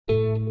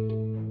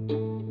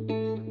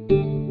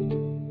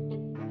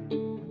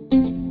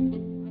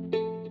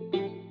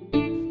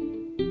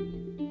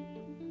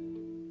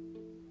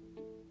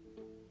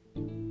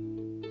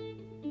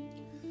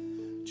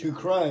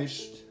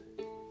Christ,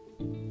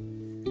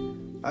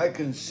 I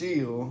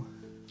conceal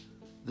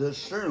the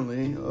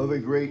certainty of a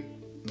great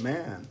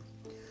man,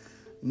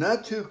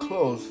 not too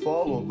close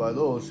followed by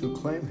those who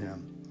claim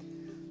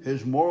him,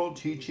 his moral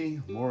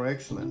teaching more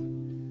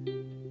excellent.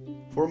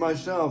 For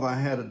myself, I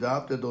had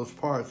adopted those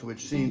parts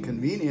which seemed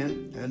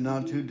convenient and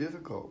not too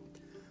difficult.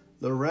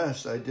 The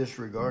rest I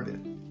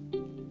disregarded.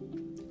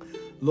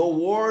 The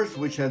wars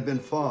which had been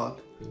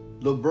fought,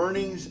 the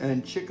burnings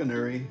and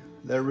chicanery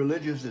that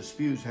religious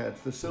disputes had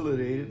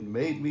facilitated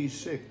made me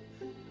sick.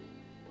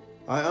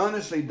 I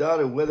honestly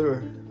doubted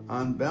whether,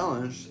 on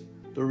balance,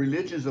 the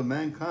religions of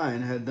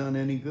mankind had done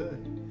any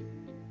good.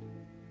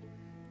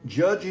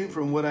 Judging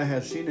from what I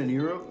had seen in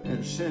Europe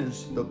and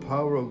since, the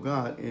power of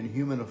God in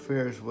human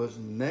affairs was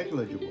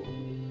negligible.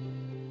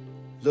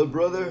 The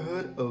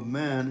brotherhood of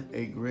man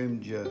a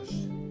grim jest.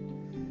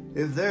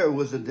 If there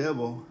was a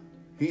devil,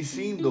 he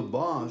seemed the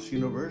boss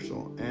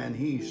universal, and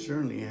he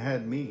certainly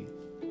had me.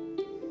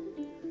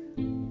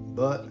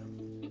 But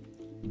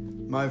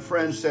my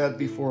friend sat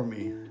before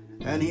me,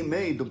 and he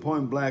made the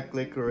point-blank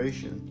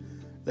declaration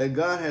that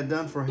God had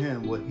done for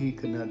him what he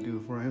could not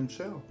do for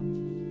himself.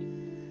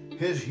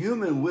 His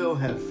human will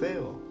had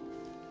failed.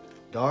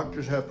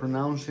 Doctors had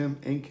pronounced him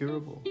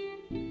incurable.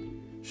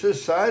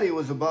 Society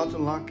was about to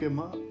lock him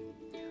up.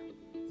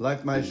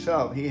 Like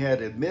myself, he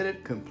had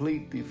admitted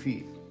complete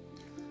defeat.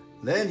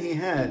 Then he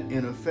had,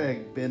 in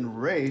effect, been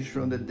raised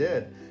from the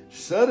dead,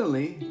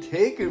 suddenly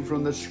taken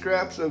from the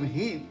scraps of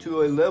heap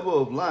to a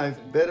level of life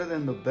better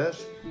than the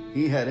best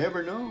he had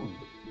ever known.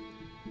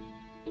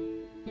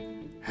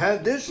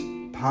 Had this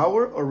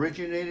power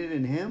originated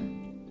in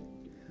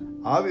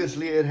him?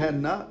 Obviously it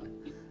had not.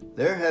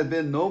 There had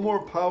been no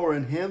more power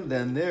in him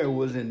than there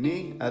was in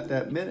me at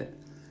that minute,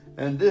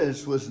 and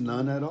this was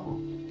none at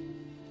all.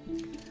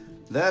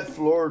 That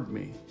floored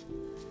me.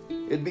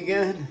 It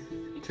began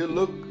to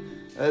look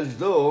as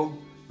though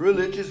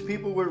religious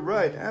people were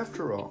right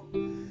after all.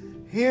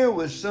 Here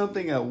was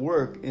something at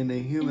work in the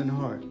human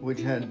heart which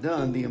had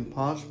done the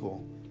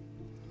impossible.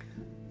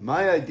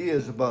 My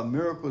ideas about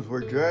miracles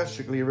were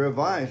drastically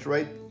revised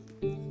right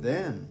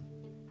then.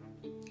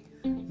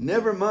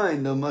 Never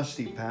mind the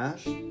musty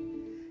past.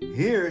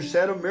 Here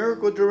sat a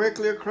miracle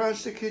directly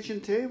across the kitchen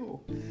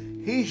table.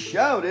 He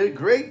shouted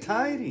great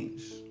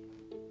tidings.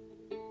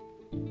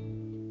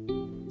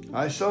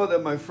 I saw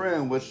that my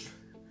friend was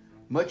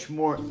much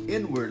more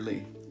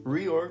inwardly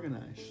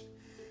reorganized.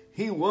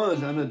 He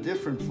was on a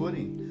different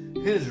footing.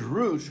 His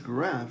roots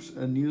grasped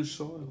a new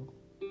soil.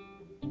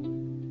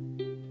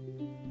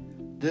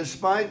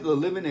 Despite the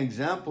living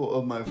example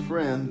of my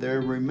friend,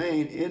 there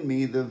remained in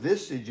me the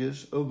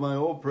vestiges of my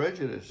old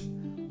prejudice.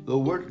 The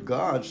word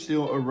God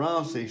still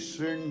aroused a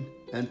certain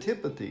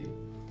antipathy.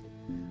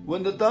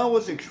 When the thought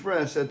was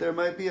expressed that there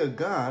might be a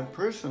God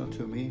personal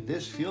to me,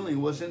 this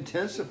feeling was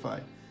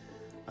intensified.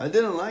 I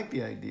didn't like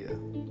the idea.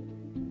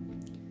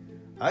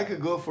 I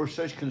could go for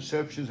such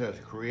conceptions as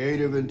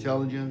creative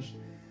intelligence,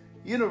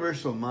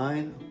 universal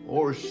mind,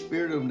 or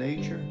spirit of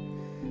nature,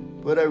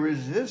 but I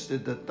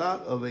resisted the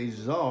thought of a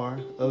czar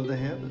of the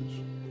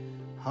heavens,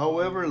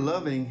 however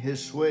loving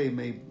his sway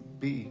may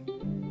be.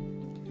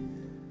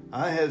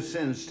 I have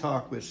since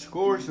talked with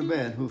scores of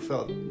men who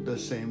felt the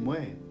same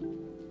way.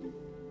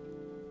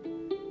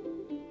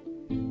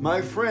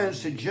 My friend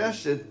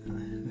suggested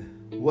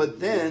what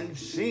then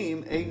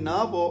seemed a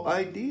novel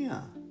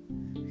idea.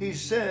 He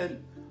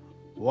said,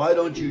 "Why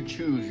don't you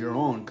choose your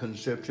own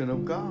conception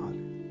of God?"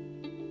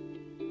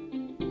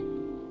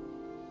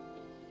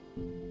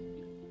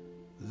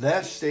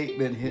 That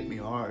statement hit me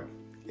hard.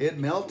 It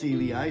melted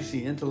the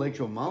icy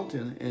intellectual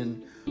mountain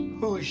in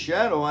whose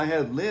shadow I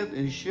had lived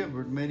and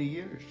shivered many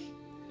years.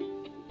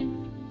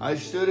 I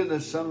stood in the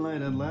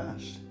sunlight at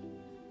last.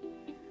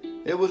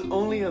 It was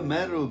only a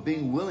matter of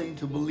being willing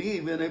to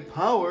believe in a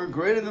power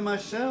greater than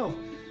myself.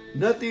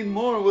 Nothing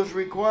more was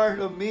required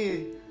of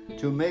me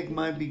to make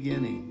my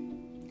beginning.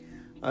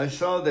 I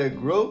saw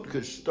that growth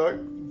could start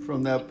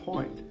from that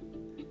point.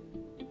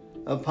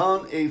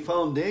 Upon a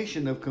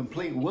foundation of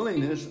complete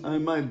willingness, I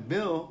might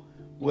build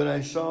what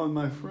I saw in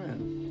my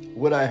friend.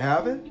 Would I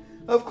have it?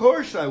 Of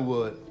course I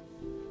would.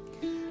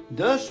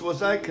 Thus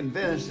was I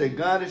convinced that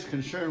God is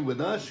concerned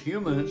with us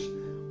humans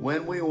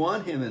when we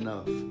want Him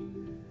enough.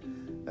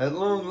 At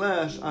long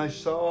last, I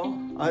saw,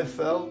 I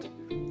felt,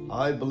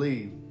 I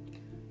believed.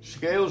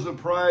 Scales of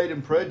pride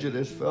and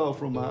prejudice fell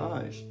from my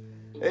eyes.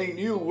 A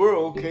new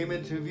world came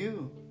into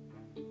view.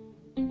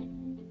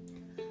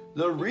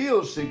 The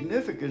real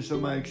significance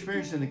of my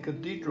experience in the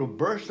cathedral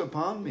burst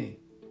upon me.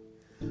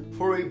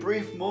 For a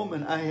brief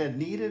moment, I had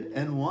needed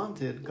and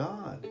wanted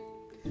God.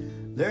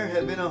 There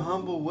had been a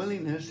humble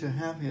willingness to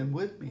have Him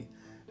with me,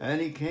 and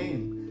He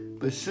came.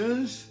 But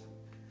soon,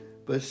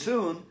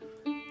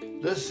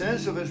 the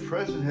sense of His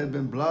presence had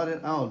been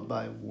blotted out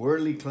by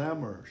worldly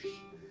clamors,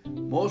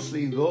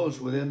 mostly those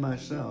within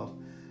myself,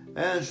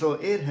 and so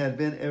it had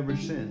been ever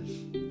since.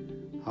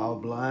 How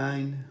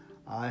blind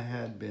I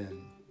had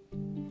been.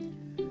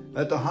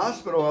 At the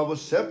hospital, I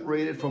was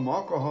separated from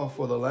alcohol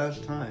for the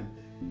last time.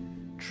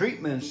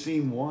 treatment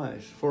seemed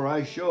wise, for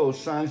I showed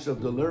signs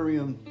of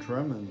delirium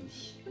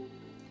tremens.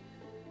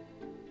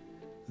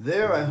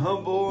 There I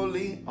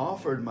humbly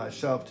offered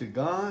myself to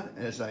God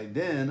as I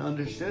then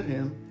understood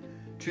Him,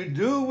 to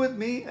do with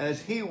me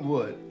as He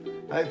would.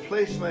 I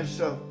placed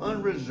myself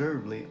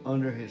unreservedly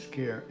under His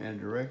care and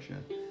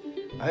direction.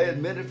 I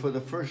admitted for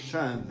the first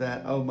time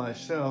that of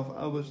myself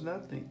I was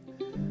nothing,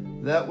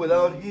 that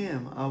without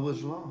Him I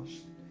was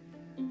lost.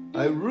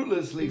 I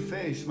ruthlessly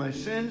faced my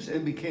sins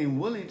and became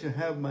willing to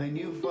have my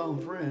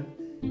newfound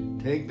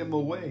friend take them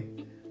away,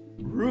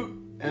 root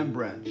and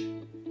branch.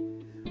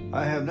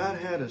 I have not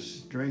had a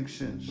drink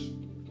since.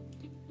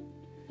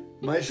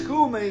 My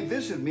schoolmate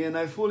visited me and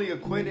I fully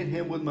acquainted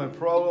him with my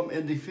problem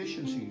and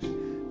deficiencies.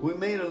 We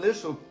made a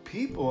list of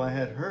people I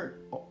had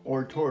hurt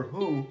or toward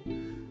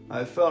whom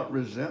I felt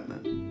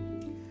resentment.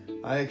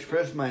 I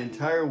expressed my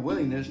entire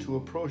willingness to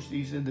approach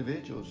these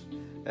individuals,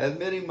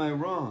 admitting my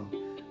wrong.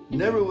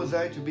 Never was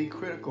I to be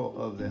critical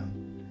of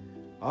them.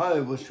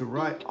 I was to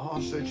right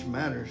all such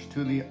matters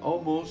to the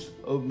utmost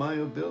of my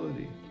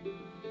ability.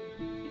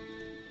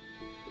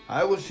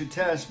 I was to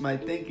test my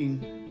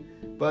thinking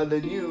by the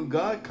new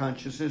God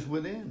consciousness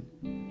within.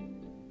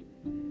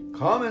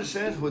 Common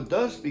sense would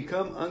thus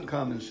become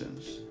uncommon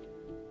sense.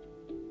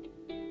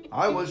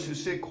 I was to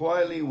sit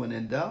quietly when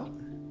in doubt,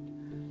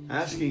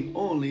 asking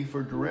only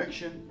for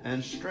direction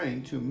and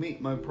strength to meet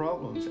my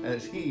problems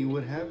as He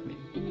would have me.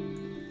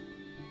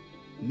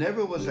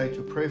 Never was I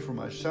to pray for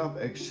myself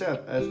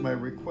except as my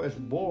request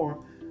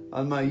bore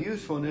on my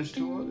usefulness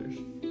to others.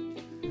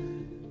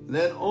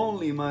 Then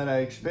only might I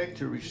expect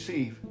to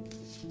receive,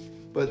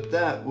 but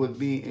that would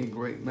be in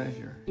great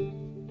measure.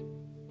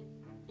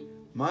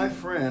 My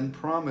friend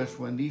promised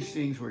when these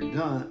things were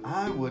done,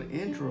 I would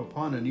enter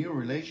upon a new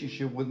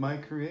relationship with my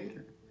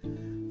Creator,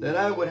 that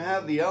I would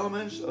have the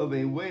elements of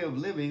a way of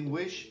living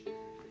which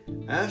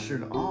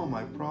answered all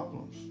my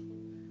problems.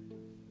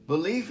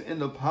 Belief in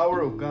the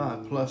power of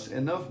God plus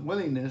enough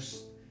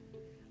willingness,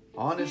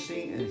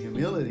 honesty, and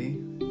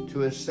humility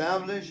to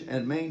establish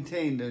and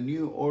maintain the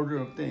new order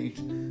of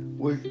things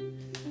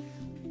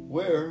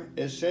were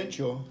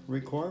essential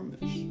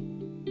requirements.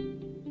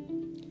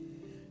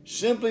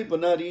 Simply but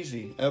not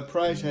easy, a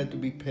price had to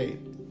be paid.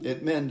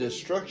 It meant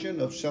destruction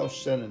of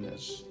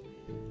self-centeredness.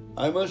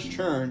 I must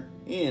turn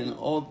in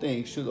all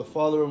things to the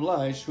Father of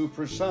lies who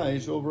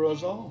presides over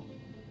us all.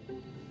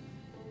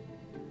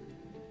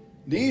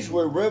 These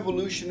were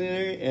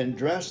revolutionary and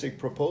drastic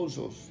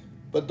proposals,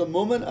 but the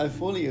moment I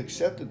fully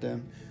accepted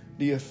them,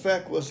 the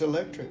effect was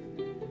electric.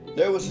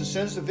 There was a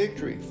sense of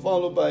victory,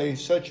 followed by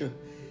such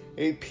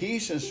a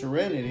peace and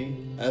serenity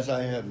as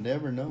I have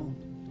never known.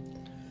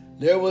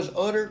 There was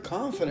utter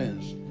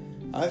confidence.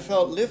 I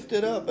felt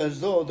lifted up as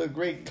though the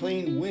great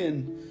clean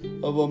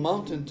wind of a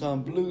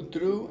mountaintop blew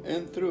through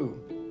and through.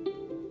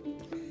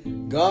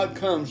 God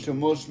comes to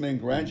most men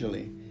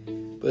gradually,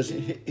 but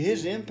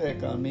His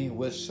impact on me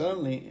was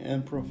suddenly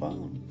and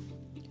profound.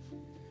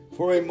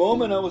 For a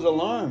moment I was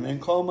alarmed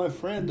and called my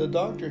friend, the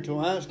doctor,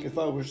 to ask if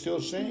I were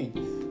still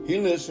sane. He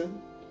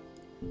listened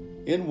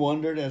and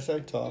wondered as I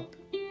talked.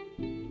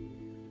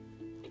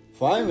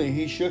 Finally,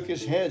 he shook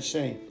his head,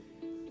 saying,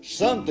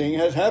 "Something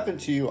has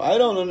happened to you. I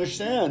don't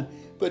understand,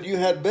 but you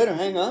had better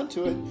hang on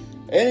to it.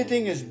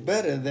 Anything is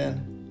better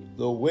than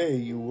the way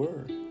you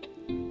were."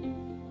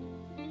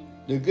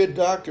 The good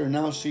doctor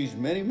now sees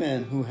many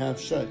men who have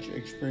such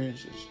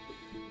experiences.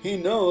 He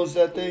knows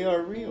that they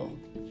are real.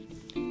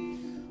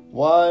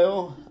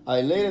 While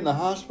I lay in the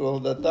hospital,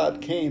 the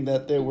thought came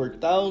that there were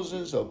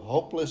thousands of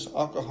hopeless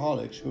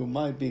alcoholics who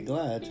might be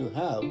glad to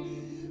have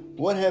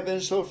what had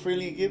been so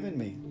freely given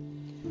me.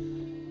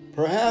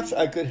 Perhaps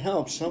I could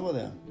help some of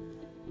them.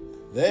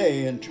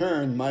 They, in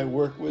turn, might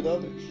work with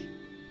others.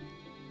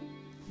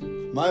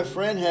 My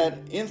friend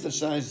had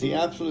emphasized the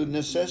absolute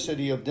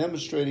necessity of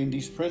demonstrating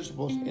these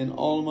principles in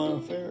all my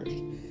affairs.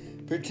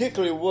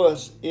 Particularly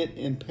was it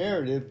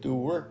imperative to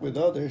work with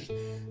others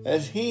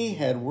as he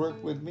had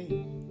worked with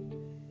me.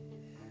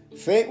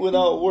 Faith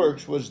without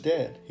works was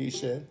dead, he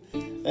said,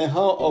 and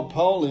how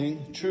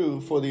appalling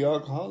true for the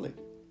alcoholic.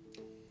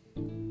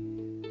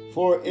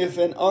 For if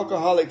an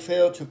alcoholic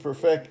failed to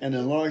perfect and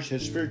enlarge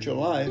his spiritual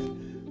life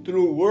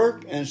through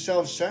work and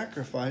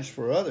self-sacrifice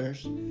for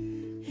others,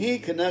 he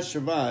could not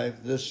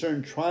survive the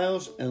certain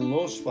trials and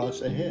low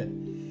spots ahead.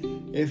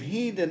 If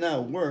he did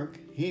not work,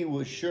 he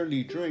would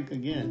surely drink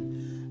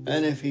again,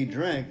 and if he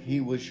drank, he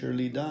would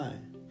surely die.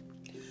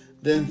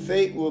 Then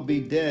faith will be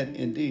dead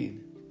indeed.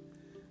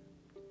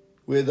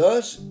 With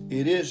us,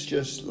 it is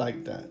just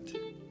like that.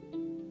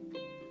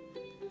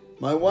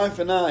 My wife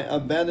and I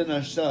abandoned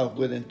ourselves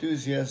with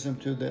enthusiasm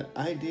to the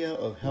idea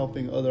of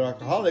helping other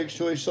alcoholics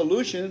to a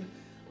solution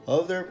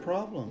of their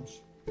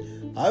problems.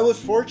 I was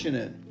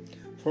fortunate,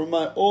 for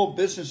my old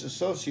business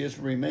associates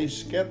remained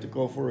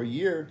skeptical for a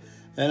year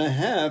and a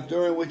half,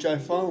 during which I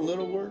found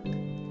little work.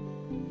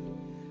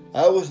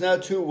 I was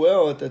not too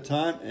well at the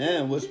time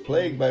and was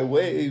plagued by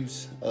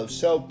waves of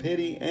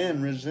self-pity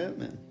and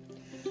resentment.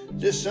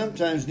 This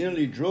sometimes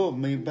nearly drove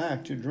me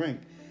back to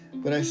drink,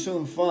 but I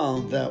soon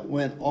found that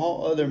when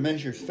all other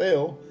measures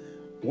failed,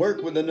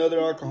 work with another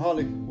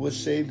alcoholic would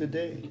save the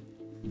day.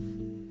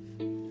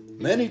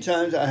 Many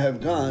times I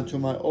have gone to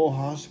my old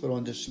hospital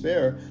in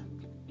despair.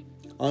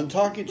 On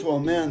talking to a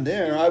man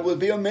there, I would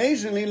be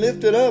amazingly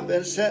lifted up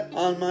and set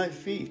on my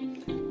feet.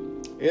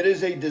 It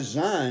is a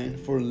design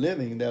for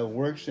living that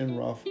works in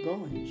rough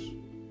goings.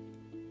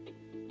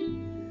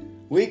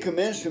 We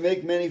commenced to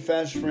make many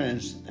fast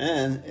friends,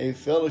 and a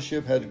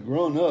fellowship has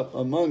grown up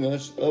among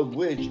us, of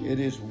which it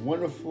is a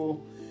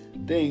wonderful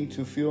thing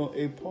to feel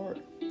a part.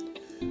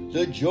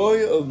 The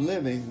joy of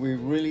living we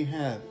really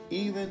have,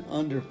 even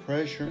under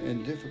pressure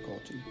and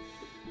difficulty.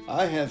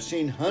 I have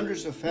seen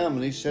hundreds of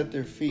families set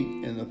their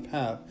feet in the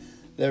path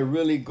that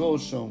really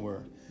goes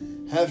somewhere.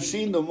 Have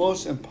seen the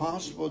most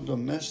impossible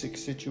domestic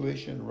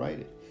situation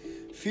righted.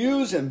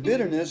 Feuds and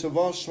bitterness of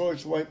all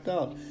sorts wiped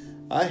out.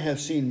 I have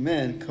seen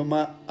men come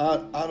out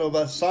of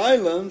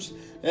asylums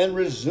and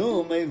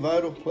resume a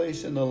vital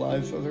place in the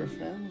lives of their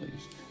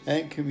families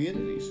and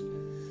communities.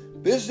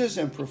 Business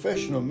and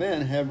professional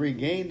men have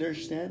regained their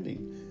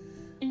standing.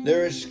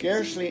 There is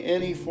scarcely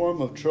any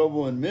form of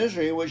trouble and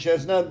misery which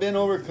has not been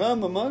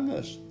overcome among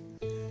us.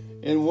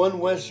 In one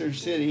western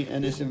city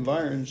and its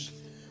environs,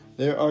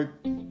 there are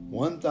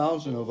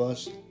 1,000 of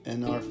us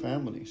and our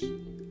families.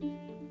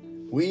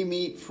 We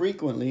meet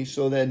frequently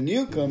so that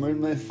newcomers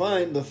may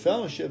find the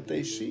fellowship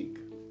they seek.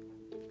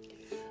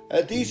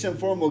 At these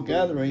informal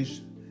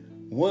gatherings,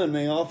 one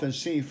may often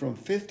see from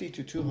 50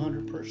 to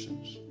 200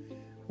 persons.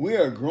 We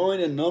are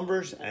growing in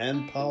numbers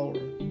and power.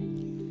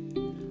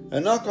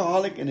 An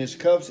alcoholic in his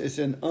cups is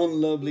an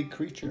unlovely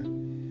creature.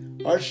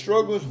 Our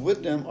struggles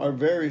with them are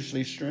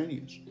variously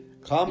strenuous,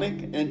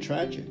 comic, and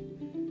tragic.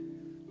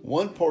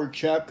 One poor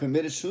chap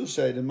committed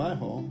suicide in my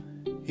home.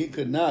 He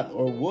could not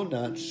or will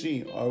not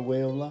see our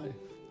way of life.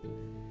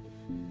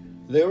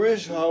 There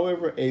is,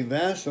 however, a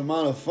vast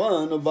amount of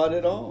fun about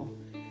it all.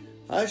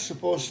 I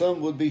suppose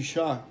some would be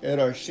shocked at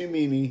our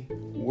seemingly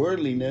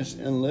worldliness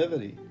and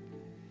levity.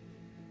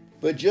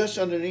 But just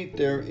underneath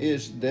there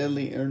is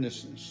deadly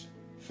earnestness.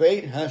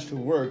 Fate has to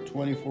work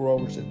 24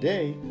 hours a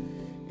day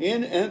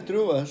in and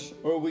through us,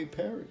 or we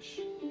perish.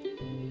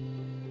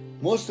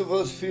 Most of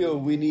us feel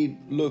we need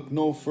look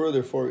no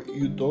further for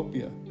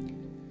utopia.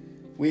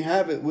 We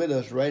have it with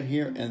us right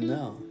here and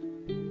now.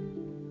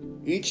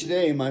 Each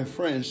day, my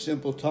friends,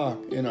 simple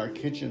talk in our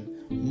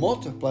kitchen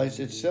multiplies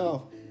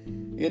itself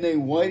in a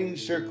widening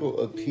circle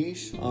of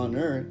peace on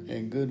earth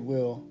and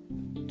goodwill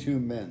to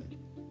men.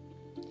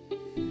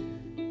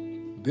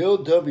 Bill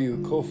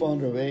W.,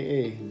 co-founder of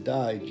AA,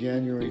 died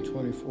January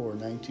 24,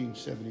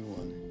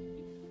 1971.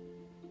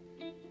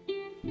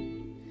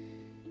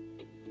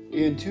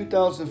 In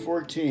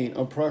 2014,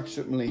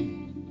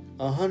 approximately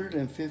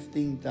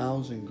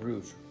 115,000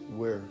 groups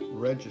were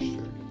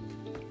registered.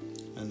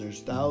 And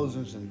there's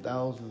thousands and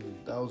thousands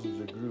and thousands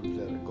of groups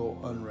that go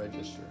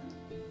unregistered,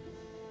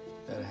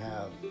 that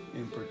have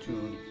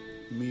importune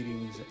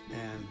meetings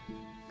and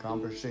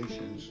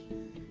conversations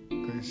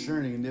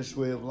concerning this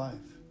way of life.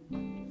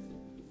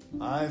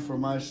 I, for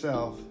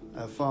myself,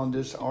 have found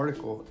this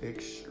article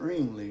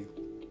extremely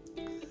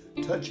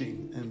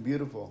touching and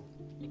beautiful.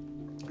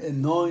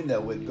 And knowing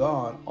that with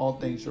God, all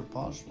things are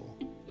possible.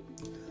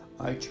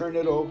 I turn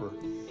it over,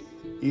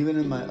 even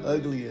in my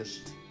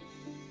ugliest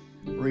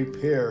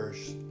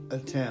repairs,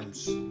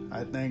 attempts.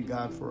 I thank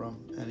God for them.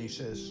 And He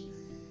says,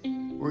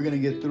 we're going to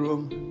get through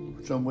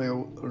them some way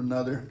or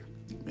another.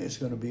 It's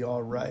going to be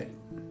all right.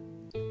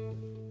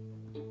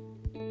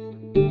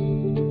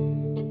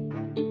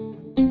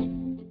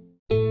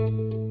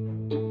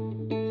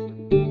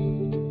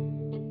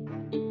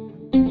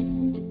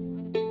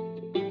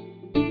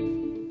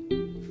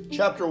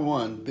 Chapter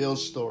 1,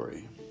 Bill's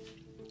story.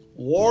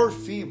 War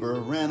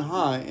fever ran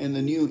high in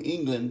the New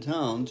England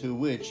town to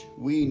which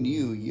we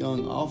new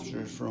young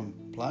officers from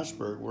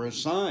Plattsburgh were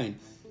assigned,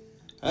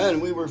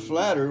 and we were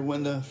flattered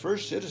when the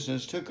first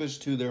citizens took us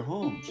to their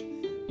homes,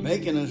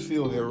 making us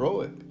feel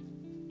heroic.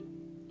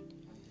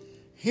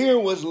 Here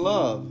was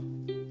love,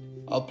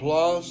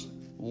 applause,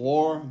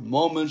 war,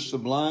 moments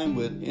sublime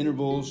with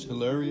intervals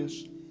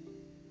hilarious.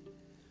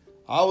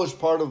 I was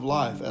part of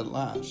life at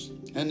last,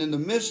 and in the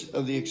midst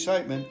of the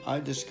excitement,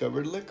 I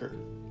discovered liquor.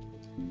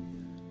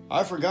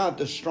 I forgot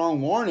the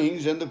strong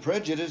warnings and the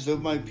prejudice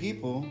of my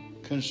people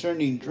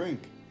concerning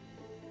drink.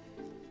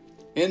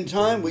 In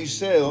time, we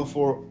sailed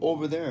for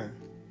over there.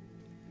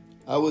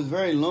 I was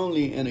very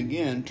lonely and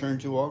again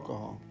turned to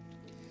alcohol.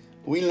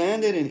 We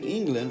landed in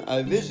England.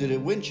 I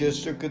visited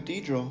Winchester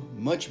Cathedral.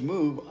 Much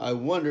moved, I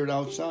wandered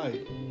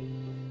outside.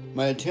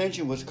 My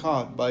attention was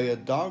caught by a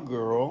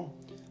doggerel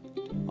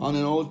on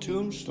an old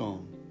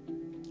tombstone.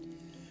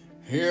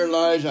 Here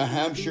lies a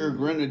Hampshire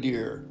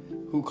grenadier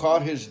who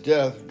caught his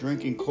death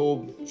drinking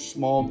cold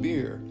small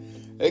beer.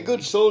 A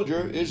good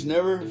soldier is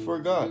never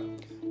forgot,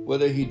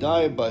 whether he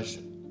died by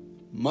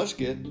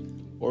musket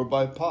or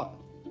by pot.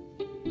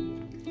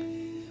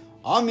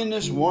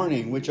 Ominous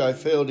warning which I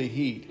failed to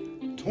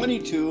heed.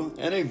 22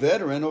 and a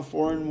veteran of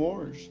foreign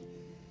wars.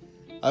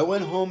 I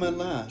went home at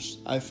last.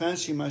 I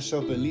fancied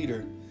myself a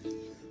leader,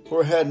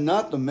 for had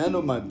not the men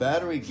of my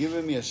battery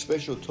given me a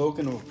special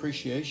token of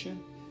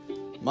appreciation?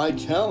 My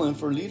talent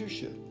for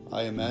leadership,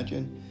 I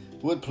imagine,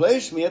 would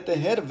place me at the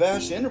head of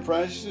vast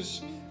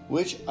enterprises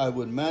which I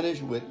would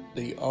manage with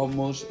the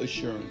utmost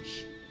assurance.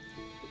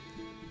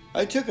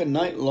 I took a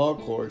night law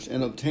course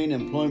and obtained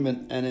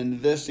employment as an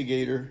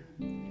investigator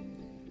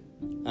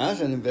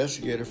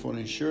for an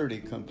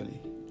insurance company.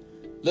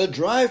 The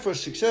drive for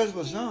success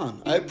was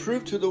on. I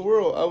proved to the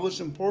world I was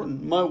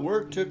important. My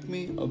work took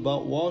me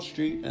about Wall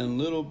Street, and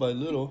little by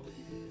little,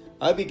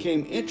 I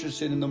became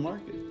interested in the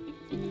market.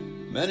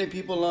 Many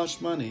people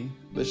lost money,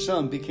 but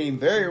some became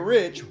very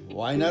rich.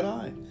 Why not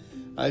I?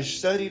 I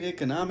studied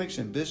economics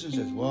and business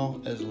as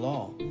well as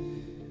law.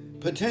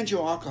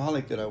 Potential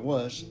alcoholic that I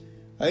was,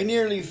 I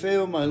nearly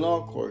failed my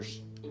law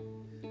course.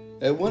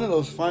 At one of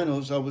those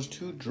finals, I was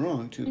too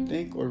drunk to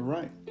think or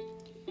write.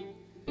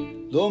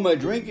 Though my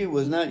drinking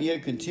was not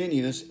yet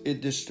continuous,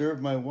 it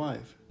disturbed my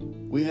wife.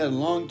 We had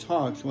long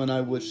talks when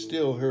I would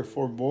still her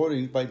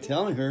forebodings by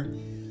telling her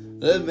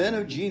that men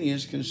of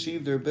genius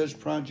conceive their best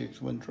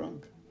projects when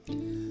drunk,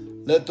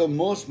 that the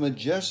most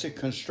majestic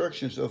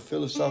constructions of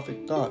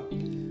philosophic thought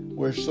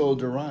were so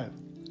derived.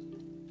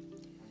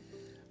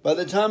 By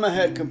the time I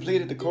had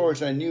completed the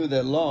course, I knew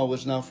that law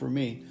was not for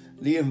me.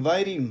 The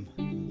inviting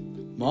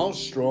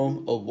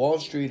maelstrom of Wall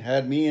Street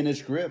had me in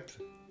its grip.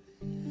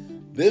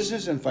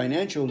 Business and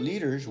financial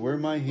leaders were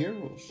my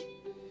heroes.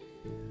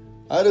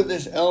 Out of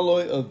this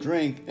alloy of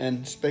drink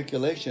and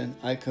speculation,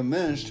 I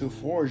commenced to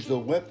forge the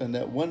weapon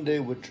that one day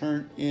would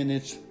turn in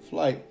its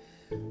flight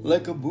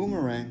like a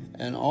boomerang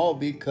and all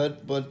be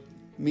cut but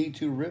me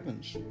to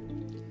ribbons.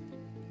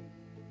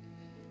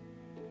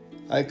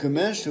 I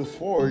commenced to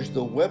forge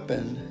the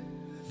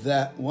weapon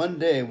that one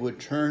day would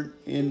turn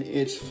in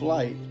its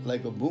flight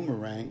like a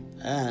boomerang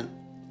and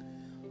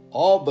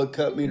all but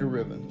cut me to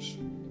ribbons.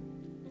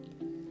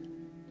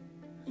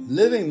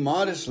 Living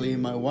modestly,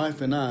 my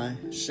wife and I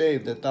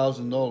saved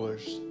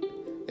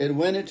 $1,000. It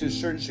went into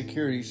certain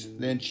securities,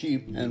 then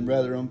cheap and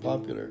rather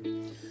unpopular.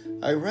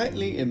 I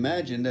rightly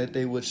imagined that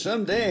they would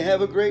someday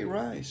have a great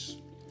rise.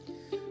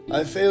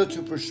 I failed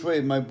to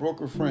persuade my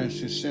broker friends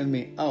to send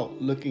me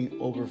out looking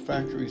over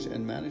factories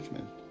and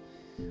management.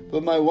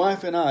 But my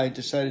wife and I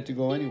decided to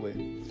go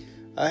anyway.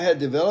 I had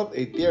developed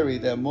a theory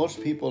that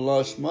most people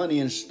lost money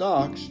in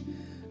stocks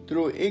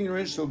through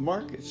ignorance of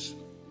markets.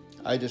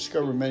 I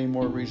discovered many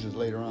more reasons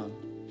later on.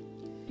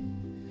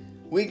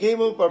 We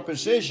gave up our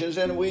positions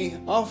and we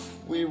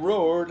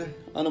rode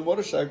on a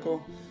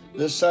motorcycle,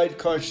 the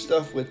sidecar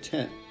stuffed with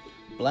tent,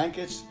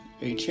 blankets,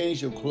 a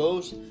change of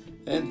clothes,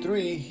 and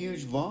 3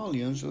 huge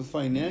volumes of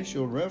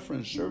financial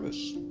reference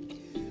service.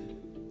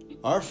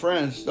 Our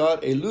friends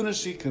thought a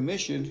lunacy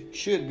commission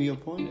should be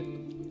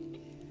appointed.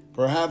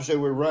 Perhaps they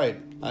were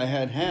right. I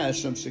had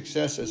some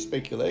success at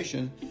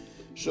speculation,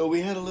 so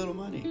we had a little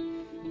money.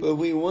 But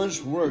we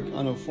once worked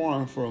on a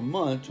farm for a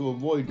month to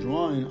avoid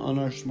drawing on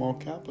our small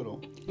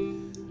capital.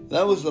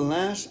 That was the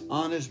last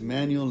honest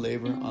manual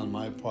labor on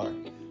my part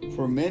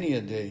for many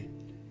a day.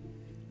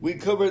 We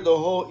covered the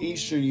whole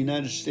eastern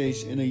United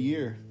States in a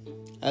year.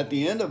 At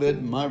the end of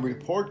it, my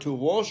report to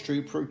Wall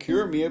Street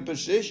procured me a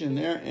position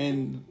there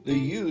and the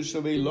use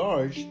of a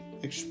large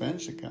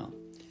expense account.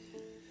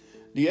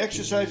 The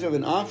exercise of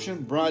an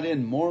option brought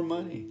in more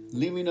money,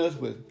 leaving us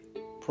with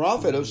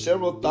profit of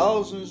several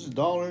thousands of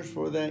dollars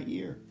for that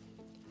year.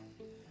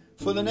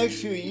 For the next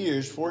few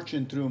years,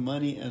 fortune threw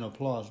money and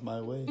applause my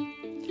way.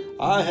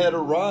 I had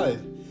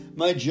arrived.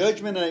 My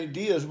judgment and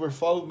ideas were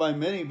followed by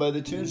many by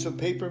the tunes of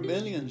paper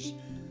millions.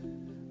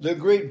 The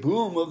great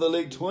boom of the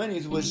late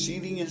 20s was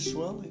seething and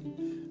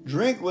swelling.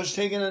 Drink was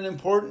taking an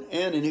important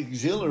and an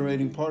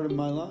exhilarating part of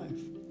my life.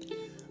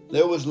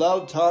 There was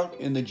loud talk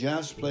in the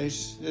jazz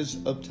places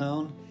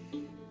uptown.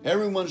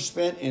 Everyone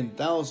spent in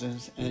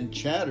thousands and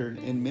chattered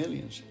in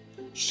millions.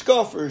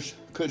 Scoffers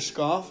could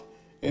scoff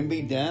and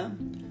be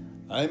damned.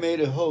 I made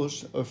a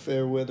host of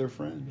fair weather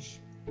friends.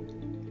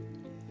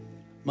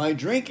 My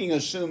drinking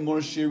assumed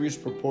more serious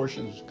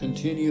proportions,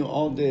 continued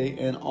all day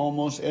and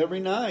almost every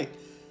night.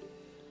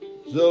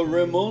 The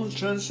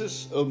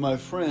remonstrances of my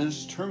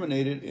friends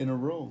terminated in a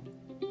row,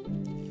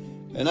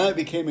 and I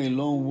became a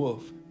lone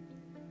wolf.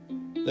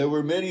 There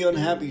were many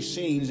unhappy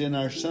scenes in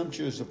our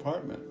sumptuous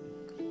apartment.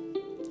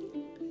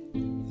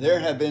 There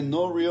had been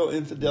no real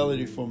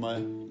infidelity, for my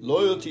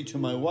loyalty to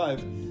my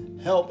wife,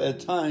 helped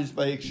at times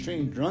by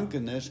extreme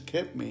drunkenness,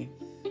 kept me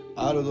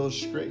out of those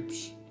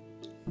scrapes.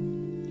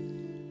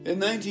 In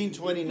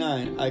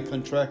 1929, I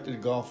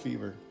contracted golf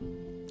fever.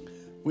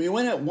 We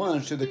went at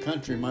once to the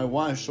country. My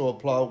wife so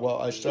applauded while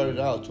I started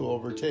out to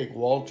overtake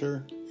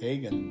Walter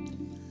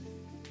Hagen.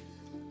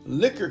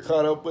 Liquor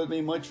caught up with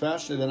me much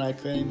faster than I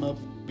came up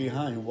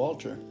behind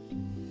Walter.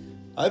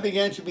 I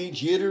began to be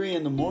jittery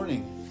in the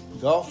morning.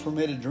 Golf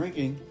permitted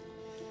drinking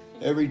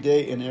every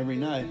day and every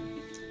night.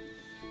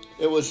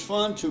 It was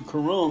fun to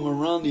carom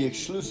around the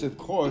exclusive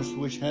course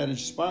which had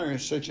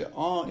inspired such an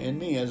awe in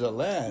me as a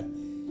lad.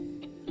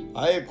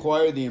 I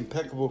acquired the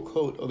impeccable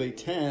coat of a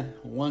tan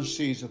one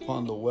sees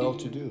upon the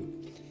well-to-do.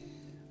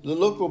 The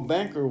local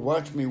banker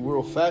watched me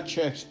whirl fat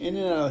checks in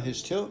and out of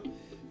his tilt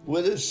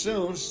with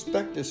assumed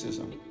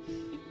skepticism.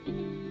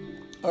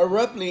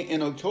 Abruptly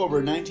in October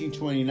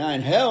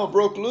 1929, hell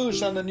broke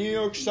loose on the New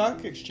York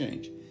Stock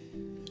Exchange.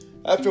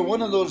 After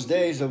one of those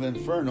days of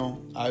inferno,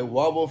 I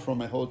wobbled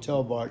from a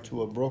hotel bar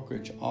to a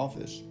brokerage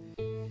office.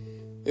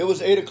 It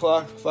was 8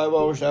 o'clock, 5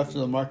 hours after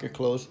the market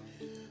closed.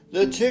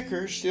 The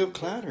ticker still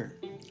clattered.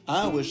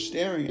 I was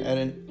staring at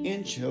an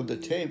inch of the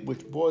tape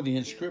which bore the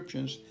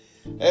inscriptions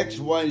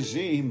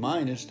XYZ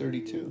minus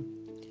 32.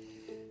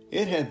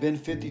 It had been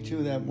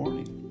 52 that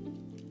morning.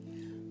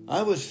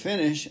 I was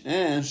finished,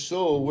 and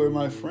so were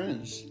my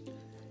friends.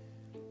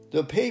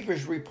 The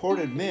papers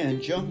reported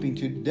men jumping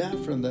to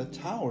death from the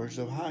towers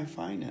of high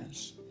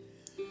finance.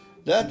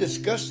 That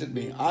disgusted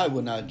me. I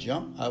would not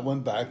jump. I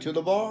went back to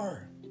the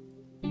bar.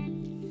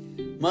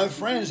 My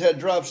friends had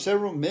dropped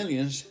several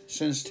millions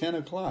since 10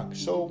 o'clock.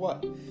 So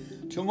what?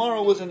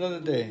 Tomorrow was another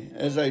day.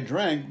 As I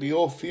drank, the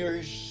old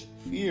fierce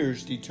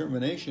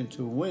determination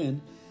to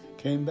win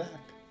came back.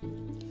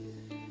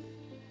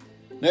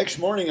 Next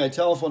morning, I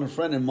telephoned a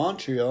friend in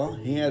Montreal.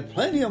 He had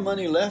plenty of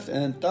money left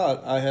and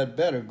thought I had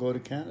better go to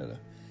Canada.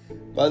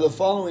 By the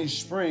following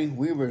spring,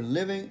 we were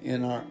living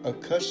in our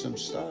accustomed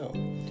style.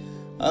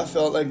 I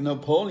felt like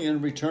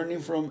Napoleon returning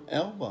from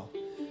Elba.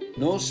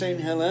 No St.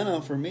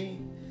 Helena for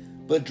me.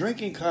 But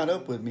drinking caught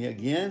up with me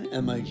again,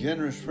 and my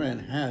generous friend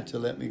had to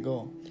let me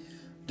go.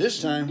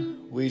 This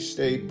time, we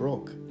stayed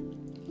broke.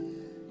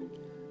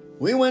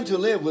 We went to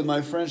live with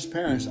my friend's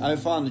parents. I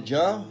found a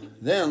job,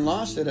 then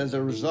lost it as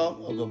a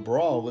result of a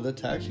brawl with a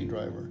taxi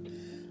driver.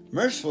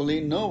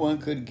 Mercifully, no one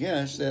could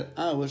guess that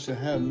I was to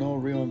have no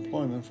real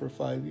employment for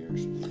 5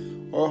 years,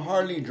 or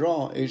hardly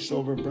draw a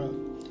sober breath.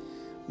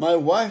 My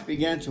wife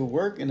began to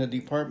work in a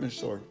department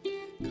store,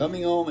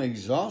 coming home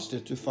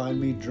exhausted to find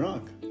me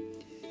drunk.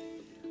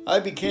 I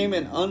became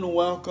an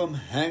unwelcome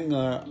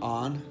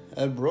hanger-on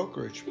at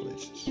brokerage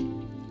places.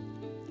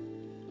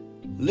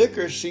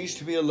 Liquor ceased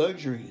to be a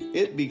luxury.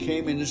 It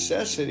became a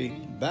necessity.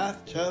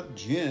 Bathtub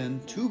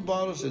gin, 2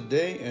 bottles a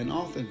day, and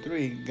often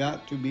 3,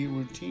 got to be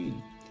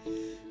routine.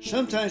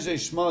 Sometimes a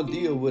small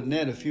deal would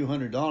net a few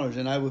 $100s,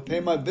 and I would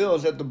pay my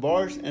bills at the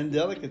bars and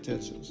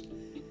delicatessens.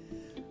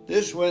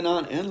 This went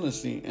on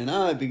endlessly, and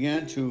I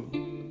began to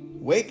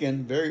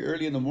waken very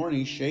early in the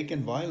morning,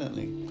 shaken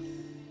violently.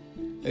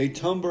 A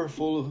tumbler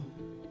full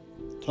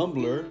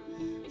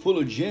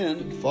of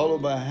gin,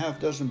 followed by a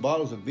half-dozen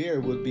bottles of beer,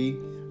 would be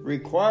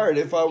required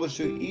if I was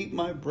to eat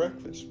my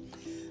breakfast.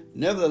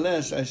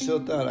 Nevertheless, I still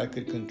thought I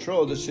could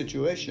control the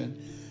situation,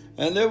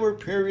 and there were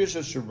periods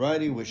of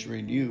sobriety which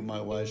renewed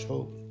my wife's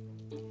hope.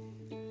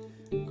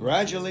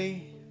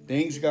 Gradually,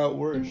 things got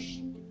worse.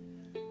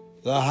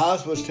 The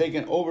house was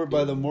taken over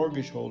by the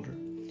mortgage holder.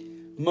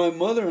 My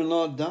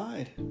mother-in-law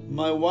died.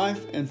 My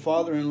wife and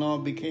father-in-law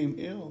became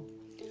ill.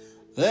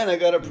 Then I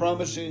got a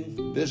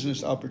promising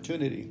business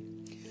opportunity.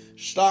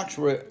 Stocks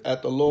were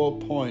at the low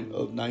point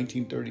of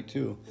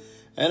 1932,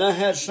 and I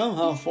had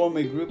somehow formed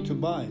a group to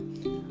buy.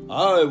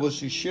 I was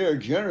to share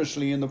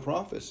generously in the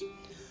profits.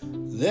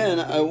 Then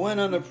I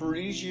went on a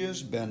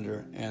prodigious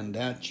bender, and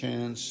that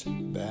chance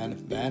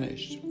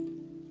vanished.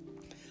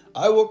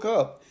 I woke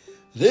up.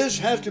 This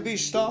had to be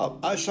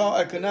stopped. I saw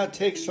I could not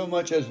take so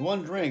much as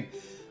one drink.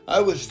 I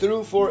was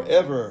through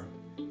forever.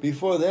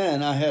 Before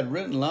then, I had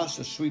written lots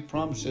of sweet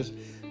promises,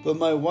 but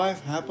my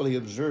wife happily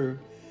observed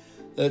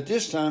that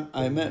this time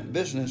I meant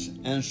business,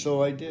 and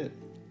so I did.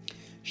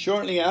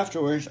 Shortly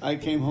afterwards, I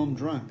came home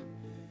drunk.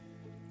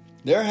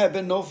 There had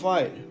been no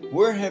fight.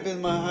 Where had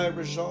been my high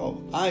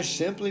resolve? I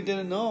simply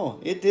didn't know.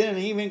 It didn't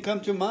even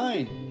come to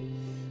mind.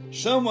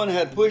 Someone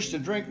had pushed a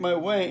drink my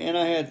way, and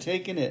I had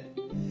taken it.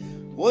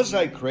 Was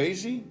I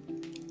crazy?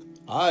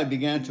 I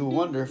began to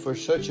wonder, for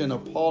such an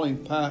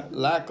appalling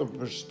lack of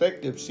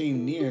perspective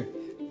seemed near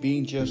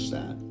being just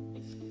that.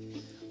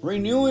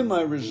 Renewing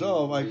my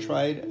resolve, I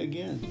tried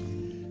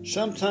again.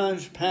 Some time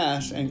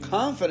passed, and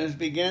confidence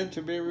began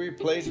to be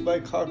replaced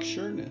by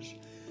cocksureness.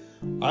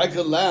 I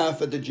could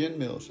laugh at the gin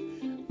mills.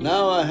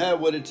 Now I had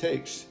what it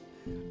takes.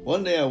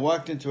 One day I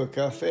walked into a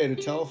cafe to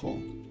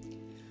telephone.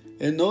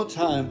 In no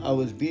time, I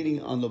was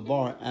beating on the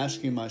bar,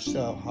 asking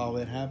myself how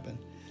it happened.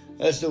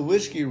 As the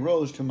whiskey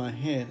rose to my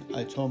head,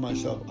 I told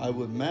myself I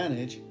would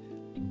manage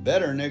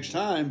better next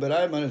time, but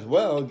I might as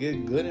well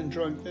get good and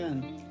drunk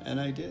then, and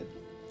I did.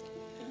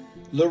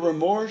 The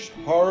remorse,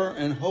 horror,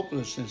 and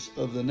hopelessness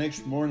of the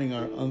next morning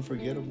are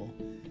unforgettable.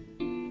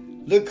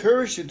 The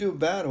courage to do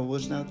battle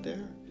was not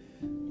there.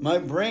 My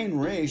brain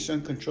raced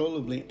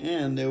uncontrollably,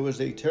 and there was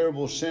a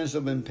terrible sense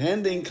of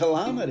impending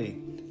calamity.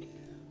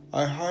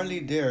 I hardly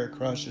dared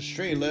cross the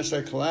street lest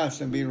I collapse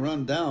and be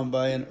run down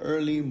by an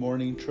early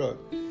morning truck,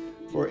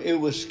 for it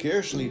was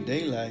scarcely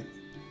daylight,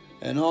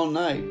 and all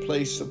night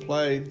place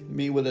supplied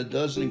me with a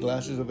dozen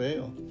glasses of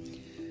ale.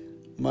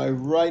 My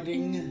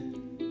riding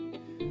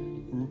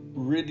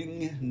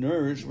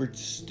nerves were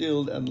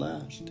stilled at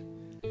last.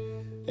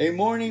 A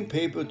morning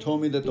paper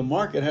told me that the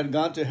market had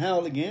gone to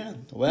hell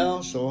again.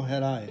 Well, so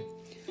had I.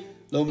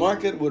 The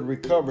market would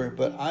recover,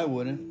 but I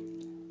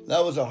wouldn't.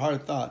 That was a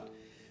hard thought.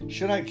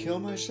 Should I kill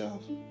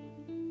myself?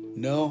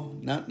 No,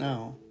 not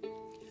now.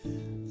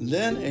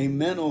 Then a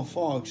mental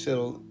fog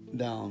settled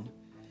down.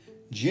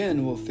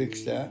 Gin will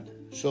fix that.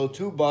 So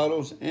 2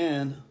 bottles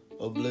and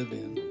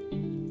oblivion.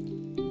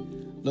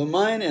 The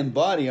mind and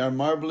body are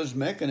marvelous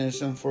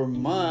mechanism, for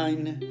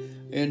mine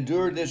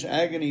endured this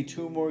agony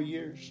 2 more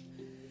years.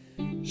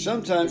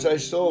 Sometimes I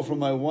stole from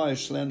my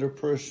wife's slender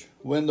purse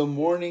when the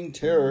morning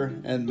terror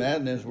and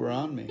madness were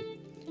on me.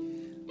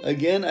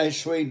 Again I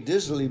swayed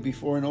dizzily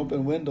before an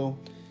open window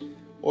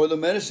or the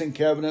medicine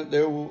cabinet.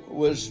 There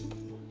was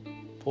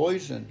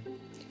poison.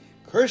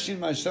 Cursing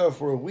myself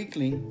for a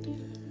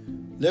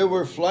weakling, there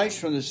were flights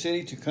from the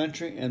city to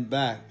country and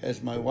back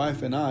as my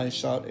wife and I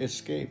sought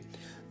escape.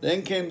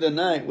 Then came the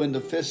night when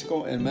the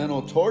physical and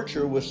mental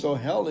torture was so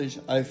hellish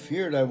I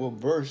feared I would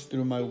burst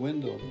through my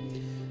window,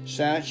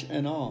 sash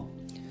and all.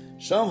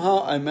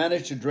 Somehow I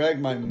managed to drag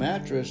my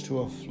mattress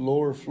to a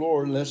lower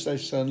floor lest I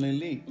suddenly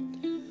leap.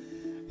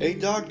 A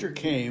doctor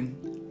came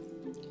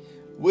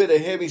with a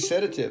heavy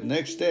sedative.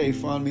 Next day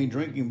found me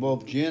drinking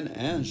both gin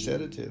and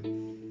sedative.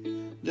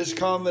 This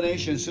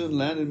combination soon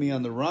landed me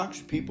on the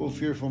rocks. People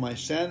feared for my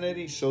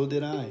sanity, so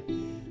did I.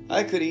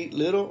 I could eat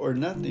little or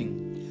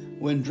nothing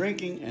when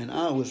drinking, and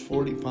I was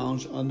 40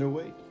 pounds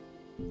underweight.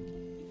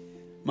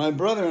 My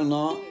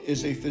brother-in-law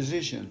is a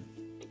physician,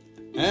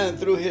 and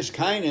through his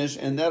kindness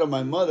and that of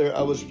my mother,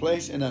 I was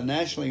placed in a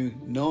nationally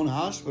known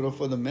hospital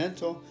for the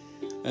mental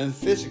and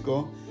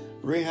physical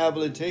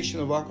rehabilitation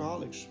of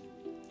alcoholics.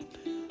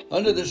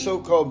 Under the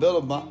so-called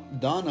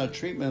belladonna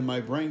treatment, my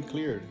brain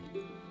cleared.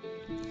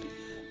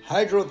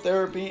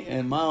 Hydrotherapy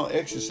and mild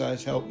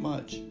exercise helped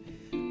much.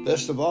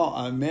 Best of all,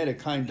 I met a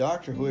kind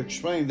doctor who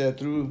explained that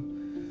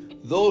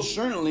though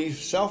certainly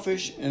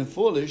selfish and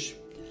foolish,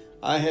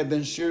 I had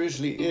been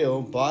seriously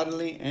ill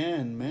bodily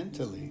and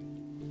mentally.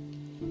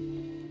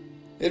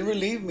 It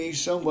relieved me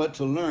somewhat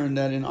to learn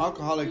that in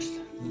alcoholics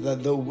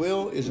that the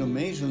will is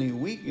amazingly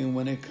weakened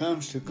when it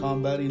comes to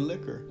combating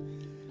liquor,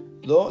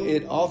 though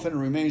it often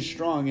remains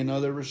strong in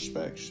other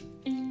respects.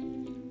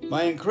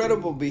 My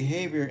incredible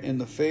behavior in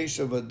the face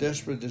of a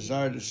desperate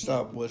desire to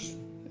stop was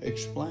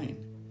explained.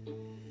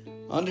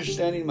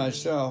 Understanding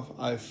myself,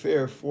 I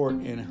fared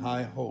forth in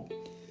high hope.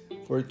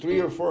 For 3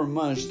 or 4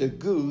 months, the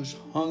goose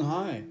hung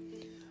high.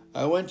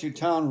 I went to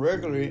town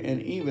regularly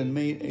and even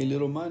made a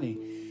little money.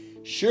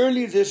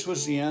 Surely this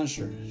was the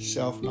answer,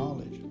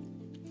 self-knowledge.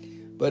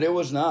 But it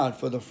was not,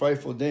 for the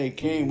frightful day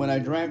came when I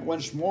drank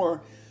once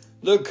more.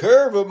 The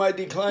curve of my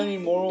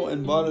declining moral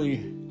and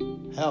bodily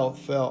health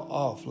fell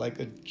off like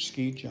a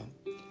ski jump.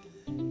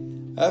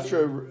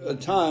 After a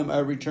time, I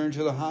returned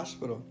to the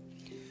hospital.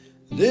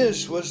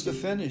 This was the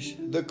finish,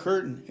 the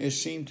curtain, it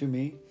seemed to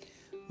me.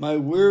 My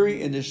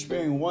weary and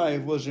despairing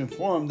wife was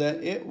informed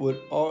that it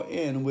would all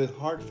end with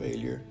heart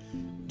failure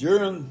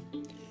during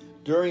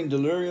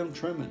delirium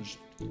tremens,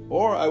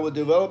 or I would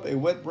develop a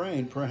wet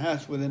brain,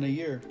 perhaps within a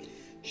year.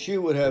 She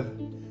would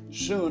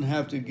soon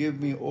have to give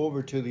me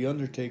over to the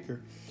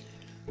undertaker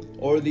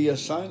or the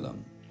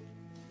asylum.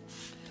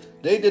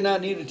 They did not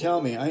need to tell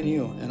me. I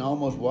knew and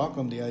almost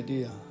welcomed the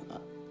idea.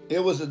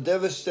 It was a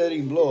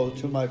devastating blow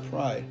to my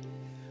pride.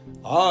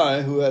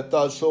 I, who had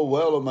thought so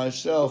well of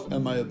myself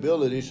and my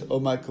abilities,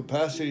 of my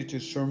capacity to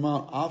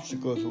surmount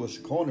obstacles, was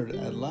cornered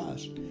at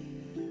last.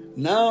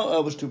 Now I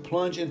was to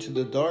plunge into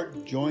the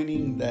dark,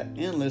 joining that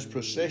endless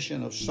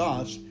procession of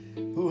sots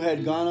who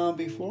had gone on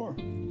before.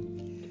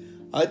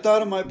 I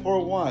thought of my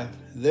poor wife.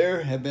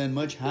 There had been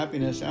much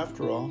happiness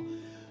after all.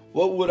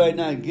 What would I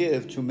not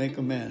give to make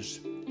amends?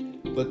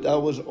 But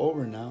that was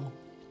over now.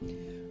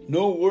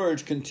 No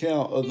words can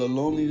tell of the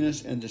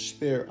loneliness and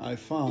despair I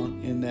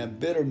found in that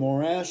bitter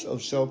morass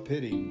of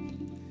self-pity.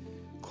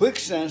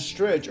 Quicksand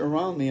stretched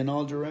around me in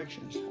all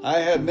directions. I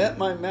had met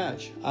my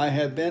match. I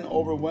had been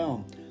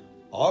overwhelmed.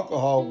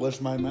 Alcohol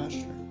was my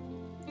master.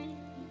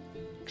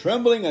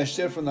 Trembling, I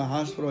stepped from the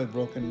hospital a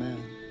broken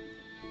man.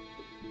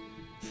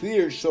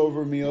 Fear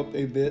sobered me up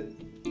a bit.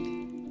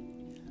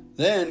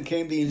 Then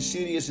came the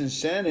insidious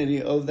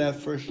insanity of that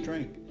first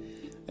drink.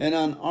 And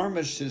on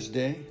Armistice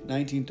Day,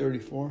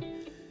 1934,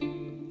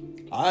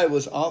 I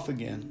was off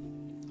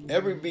again.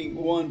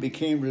 Everyone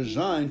became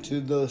resigned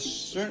to the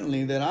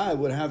certainty that I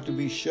would have to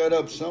be shut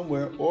up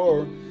somewhere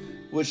or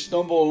would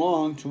stumble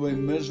along to a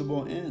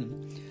miserable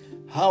end.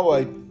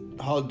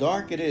 How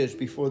dark it is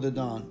before the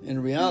dawn.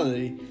 In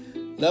reality,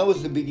 that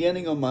was the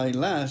beginning of my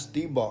last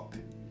debauch.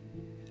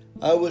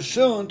 I was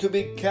soon to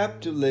be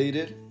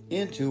captivated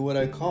into what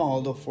I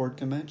call the fourth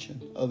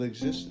dimension of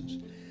existence.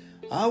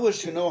 I was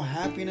to know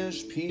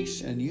happiness,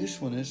 peace, and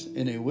usefulness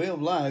in a way of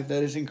life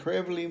that is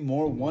incredibly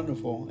more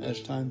wonderful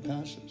as time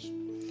passes.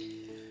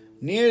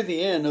 Near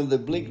the end of the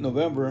bleak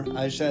November,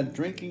 I sat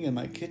drinking in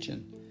my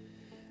kitchen.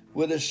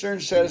 With a certain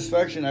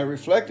satisfaction, I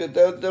reflected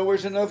that there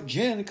was enough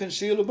gin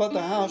concealed about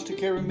the house to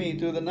carry me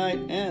through the night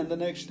and the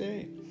next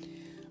day.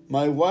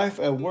 My wife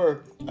at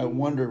work, I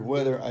wondered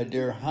whether I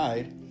dare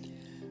hide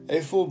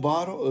a full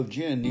bottle of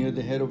gin near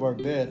the head of our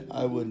bed.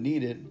 I would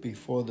need it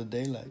before the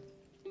daylight.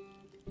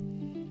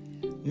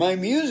 My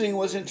musing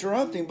was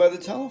interrupted by the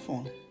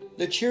telephone.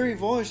 The cheery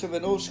voice of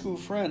an old school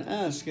friend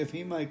asked if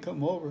he might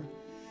come over.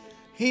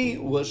 He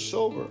was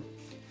sober.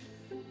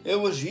 It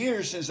was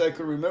years since I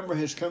could remember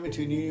his coming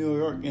to New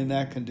York in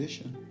that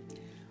condition.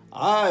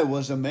 I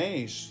was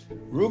amazed.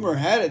 Rumor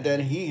had it that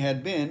he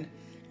had been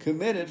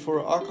committed for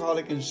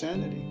alcoholic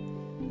insanity.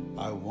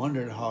 I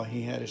wondered how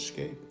he had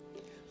escaped.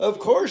 Of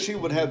course he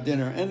would have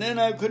dinner, and then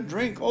I could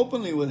drink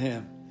openly with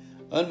him,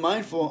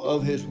 unmindful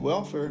of his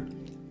welfare.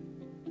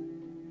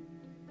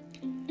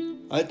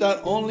 I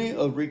thought only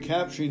of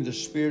recapturing the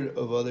spirit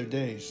of other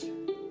days.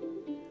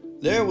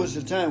 There was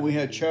the time we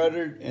had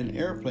chartered an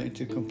airplane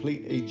to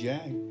complete a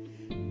jag.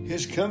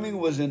 His coming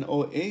was an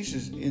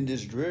oasis in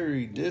this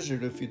dreary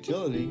desert of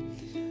futility.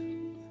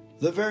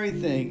 The very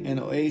thing, an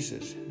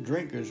oasis.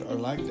 Drinkers are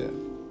like that.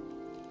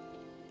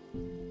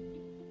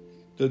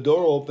 The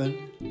door opened,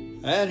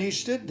 and he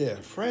stood there,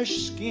 fresh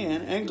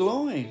skin and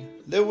glowing.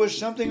 There was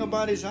something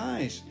about his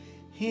eyes.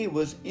 He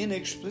was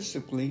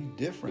inexplicably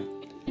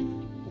different.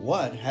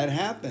 What had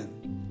happened?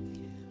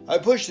 I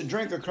pushed the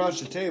drink across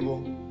the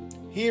table.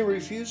 He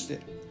refused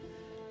it.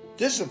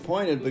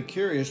 Disappointed but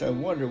curious, I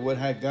wondered what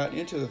had got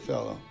into the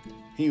fellow.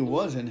 He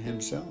wasn't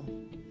himself.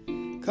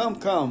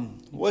 Come,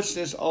 what's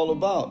this all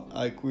about?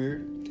 I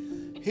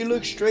queried. He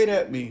looked straight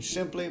at me,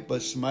 simply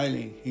but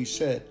smiling. He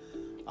said,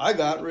 I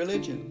got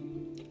religion.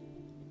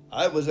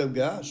 I was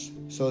aghast,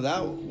 so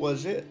that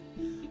was it.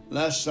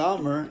 Last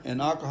summer, an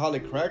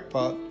alcoholic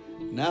crackpot,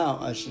 now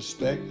I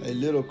suspect a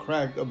little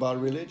cracked about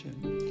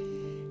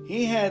religion.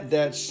 He had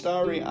that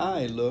starry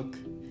eye look.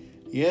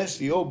 Yes,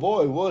 the old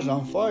boy was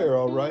on fire,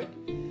 all right.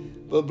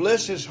 But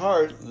bless his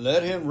heart,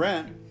 let him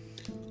rant.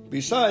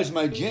 Besides,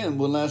 my gin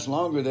will last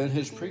longer than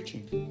his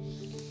preaching.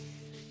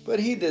 But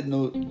he did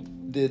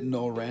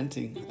no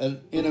ranting.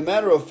 In a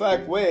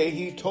matter-of-fact way,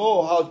 he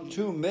told how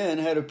two men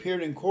had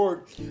appeared in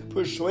court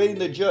persuading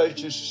the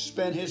judge to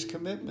suspend his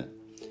commitment.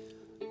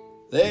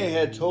 They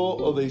had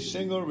told of a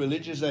single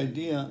religious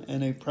idea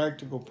and a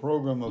practical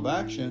program of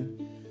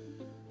action.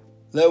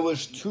 That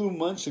was 2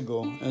 months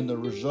ago, and the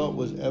result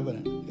was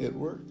evident. It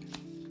worked.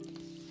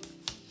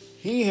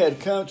 He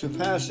had come to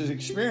pass his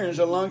experience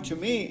along to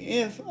me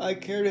if I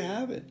cared to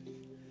have it.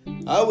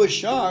 I was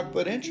shocked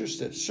but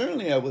interested.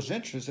 Certainly I was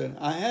interested.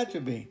 I had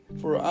to be,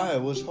 for I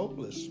was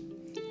hopeless.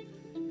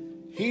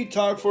 He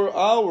talked for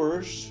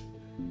hours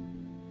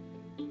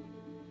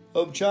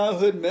of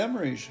childhood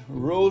memories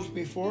rose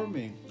before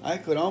me. I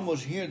could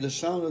almost hear the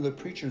sound of the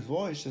preacher's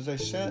voice as I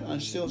sat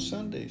on still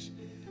Sundays,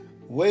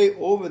 way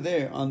over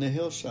there on the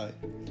hillside.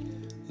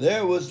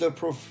 There was the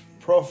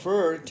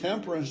proffered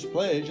temperance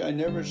pledge I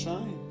never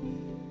signed.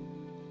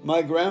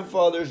 My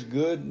grandfather's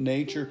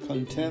good-natured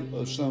contempt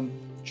of some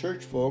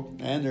church folk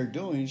and their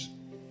doings,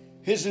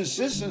 his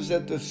insistence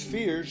that the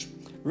spheres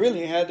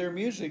really had their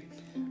music,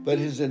 but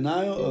his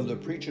denial of the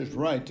preacher's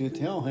right to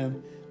tell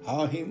him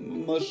how he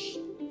must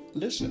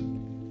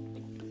listen.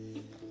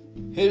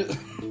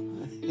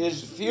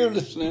 His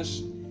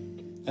fearlessness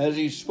as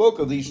he spoke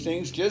of these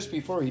things just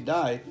before he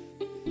died,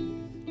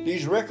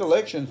 these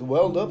recollections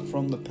welled up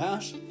from the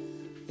past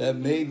that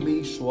made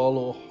me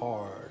swallow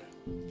hard.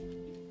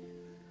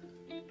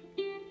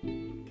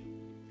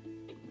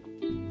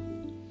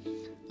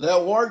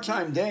 That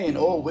wartime day in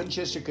old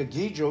Winchester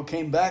Cathedral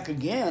came back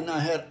again. I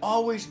had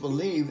always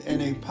believed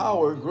in a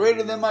power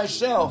greater than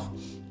myself.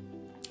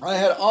 I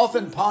had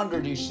often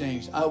pondered these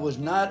things. I was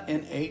not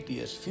an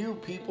atheist. Few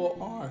people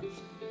are.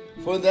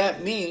 For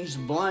that means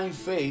blind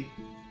faith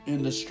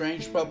in the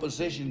strange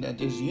proposition that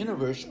this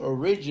universe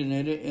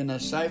originated in a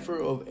cipher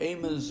of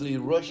aimlessly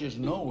rushes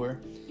nowhere.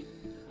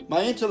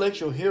 My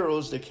intellectual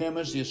heroes, the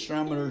chemists, the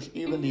astronomers,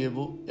 even the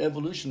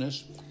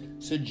evolutionists,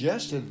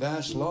 suggested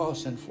vast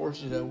laws and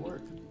forces at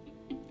work.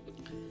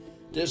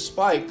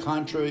 Despite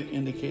contrary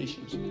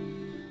indications,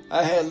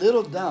 I had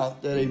little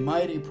doubt that a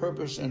mighty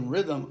purpose and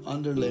rhythm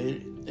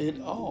underlay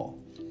it all.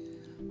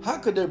 How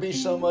could there be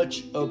so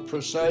much of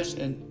precise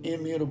and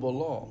immutable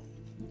law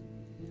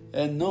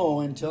and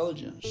no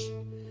intelligence?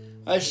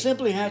 I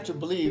simply had to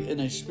believe in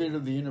a spirit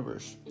of the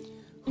universe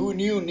who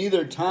knew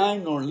neither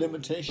time nor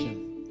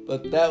limitation,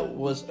 but that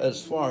was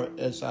as far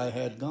as I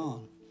had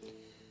gone.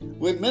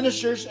 With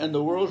ministers and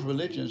the world's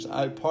religions,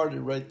 I parted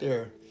right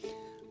there.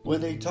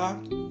 When they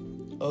talked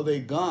of a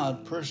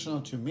God personal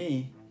to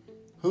me,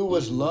 who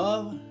was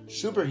love,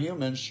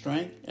 superhuman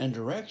strength, and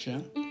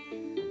direction,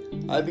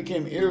 I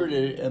became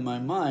irritated and my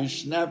mind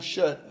snapped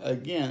shut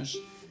against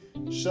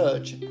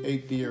such a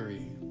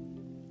theory.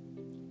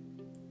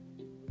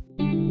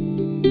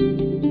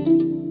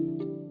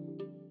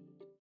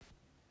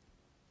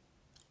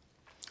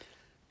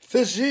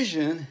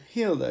 Physician,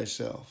 heal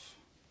thyself.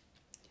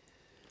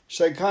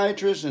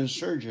 Psychiatrist and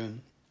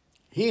surgeon,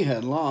 he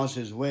had lost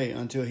his way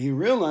until he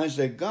realized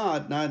that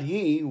God, not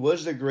he,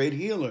 was the great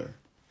healer.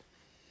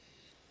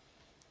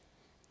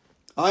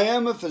 I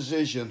am a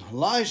physician,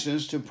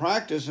 licensed to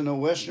practice in a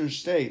Western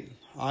state.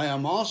 I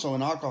am also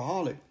an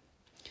alcoholic.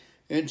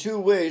 In two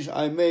ways,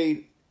 I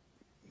may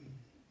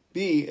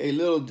be a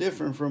little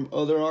different from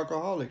other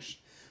alcoholics.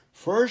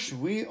 First,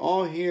 we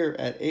all hear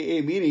at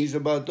AA meetings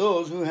about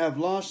those who have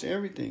lost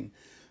everything,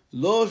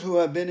 those who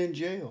have been in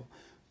jail,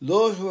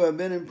 those who have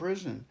been in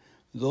prison,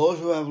 those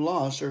who have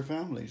lost their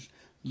families,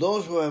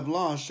 those who have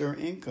lost their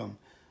income.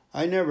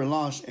 I never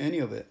lost any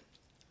of it.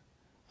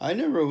 I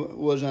never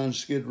was on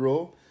Skid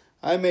Row.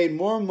 I made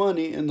more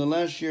money in the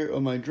last year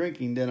of my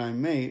drinking than I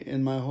made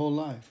in my whole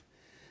life.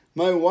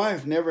 My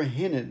wife never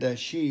hinted that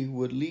she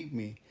would leave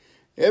me.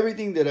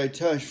 Everything that I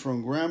touched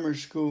from grammar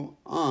school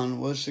on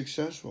was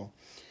successful.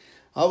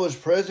 I was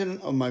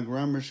president of my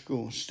grammar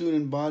school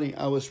student body.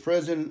 I was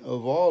president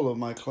of all of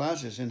my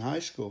classes in high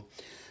school.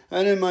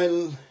 And in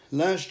my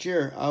last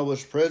year, I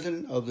was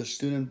president of the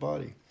student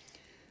body.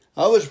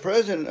 I was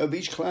president of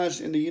each class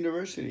in the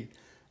university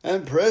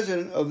and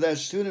president of that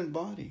student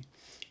body.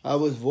 I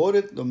was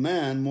voted the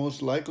man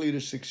most likely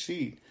to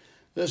succeed.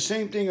 The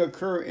same thing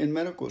occurred in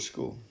medical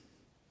school.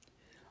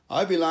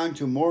 I belonged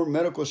to more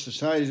medical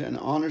societies and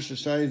honor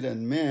societies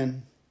than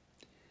men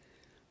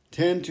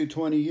 10 to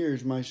 20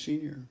 years my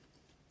senior.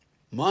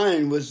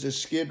 Mine was the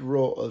Skid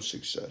Row of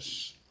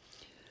success.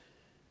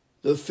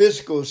 The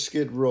physical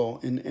Skid Row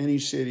in any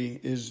city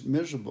is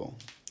miserable.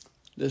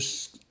 The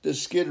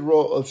Skid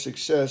Row of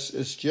success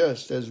is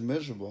just as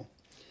miserable.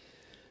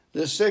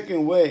 The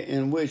second way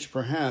in which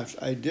perhaps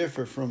I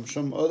differ from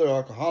some other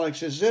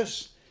alcoholics is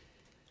this.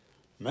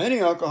 Many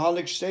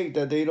alcoholics state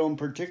that they don't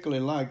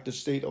particularly like the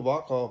state of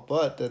alcohol,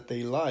 but that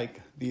they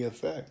like the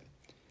effect.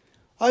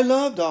 I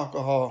loved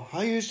alcohol.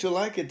 I used to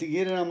like it to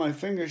get it on my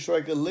fingers so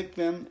I could lick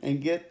them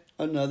and get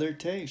another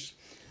taste.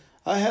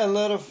 I had a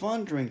lot of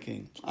fun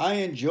drinking. I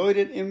enjoyed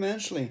it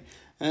immensely.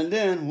 And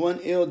then one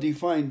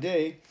ill-defined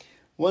day,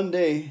 one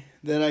day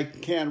that I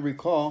can't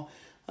recall,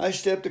 I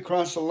stepped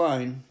across the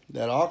line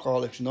that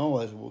alcoholics know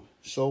as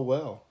so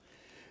well.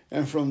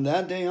 And from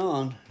that day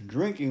on,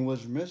 drinking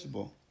was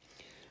miserable.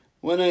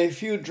 When a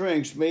few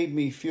drinks made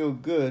me feel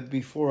good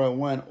before I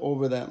went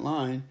over that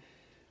line,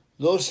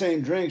 those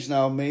same drinks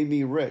now made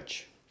me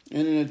rich.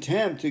 In an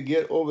attempt to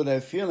get over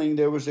that feeling,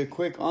 there was a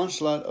quick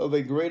onslaught of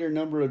a greater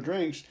number of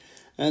drinks,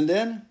 and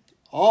then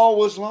all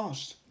was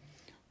lost.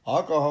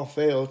 Alcohol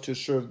failed to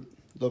serve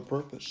the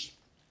purpose.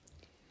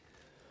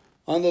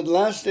 On the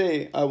last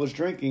day I was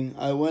drinking,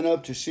 I went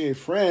up to see a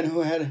friend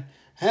who had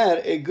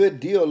had a good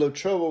deal of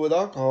trouble with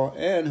alcohol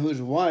and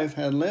whose wife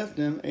had left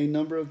him a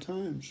number of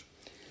times.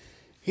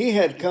 He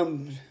had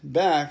come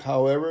back,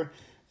 however,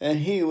 and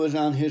he was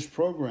on his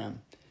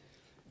program.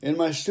 In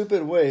my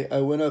stupid way,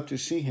 I went up to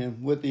see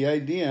him with the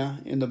idea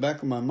in the back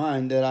of my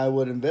mind that I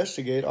would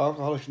investigate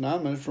Alcoholics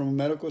Anonymous from a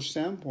medical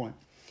standpoint.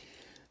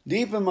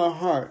 Deep in my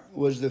heart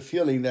was the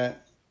feeling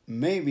that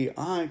maybe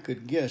I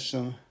could get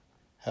some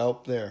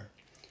help there.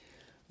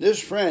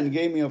 This friend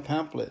gave me a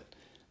pamphlet,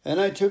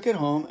 and I took it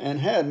home and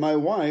had my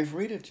wife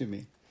read it to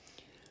me.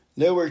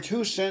 There were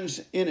 2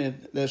 sentences in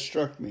it that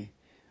struck me.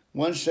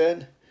 One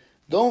said,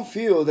 "Don't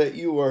feel that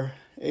you are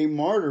a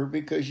martyr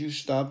because you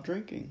stopped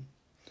drinking."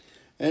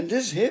 And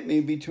this hit me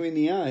between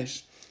the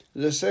eyes.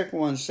 The second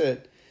one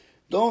said,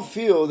 "Don't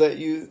feel that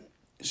you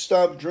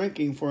stopped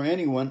drinking for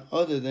anyone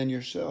other than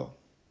yourself."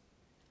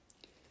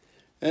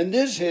 And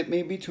this hit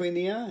me between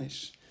the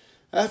eyes.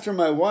 After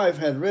my wife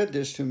had read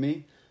this to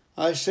me,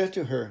 I said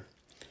to her,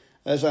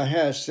 as I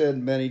have said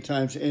many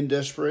times in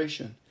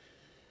desperation,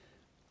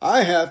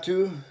 I have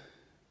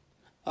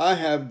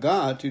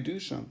got to do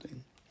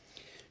something.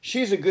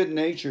 She's a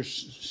good-natured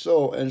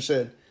soul and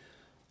said,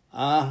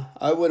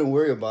 I wouldn't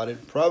worry about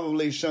it.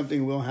 Probably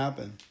something will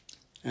happen.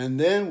 And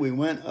then we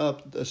went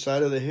up the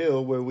side of the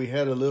hill where we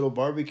had a little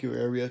barbecue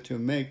area to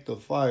make the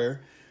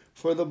fire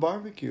for the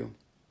barbecue.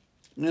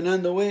 And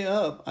on the way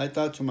up, I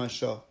thought to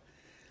myself,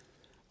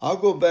 I'll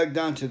go back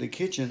down to the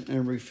kitchen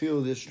and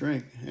refill this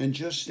drink. And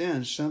just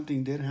then,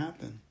 something did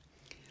happen.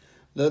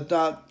 The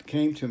thought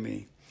came to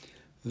me,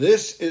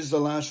 this is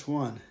the last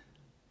one.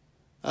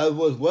 I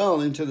was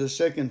well into the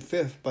second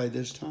fifth by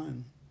this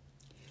time.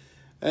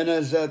 And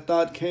as that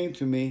thought came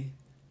to me,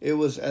 it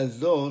was as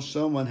though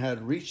someone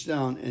had reached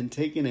down and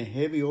taken a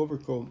heavy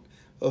overcoat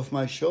off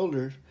my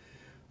shoulders,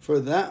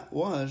 for that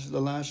was the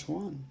last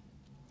one.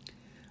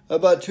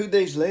 About 2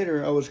 days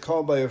later, I was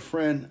called by a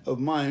friend of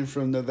mine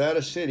from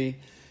Nevada City.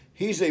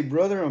 He's a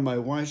brother of my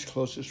wife's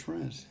closest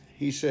friends.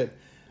 He said,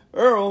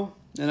 "Earl,"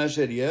 and I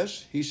said,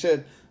 "Yes." He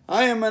said,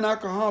 "I am an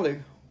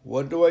alcoholic.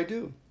 What do I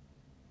do?"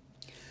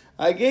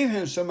 I gave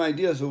him some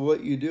ideas of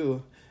what you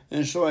do,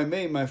 and so I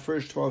made my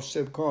first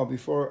 12-step call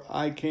before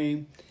I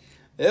came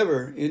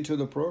ever into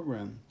the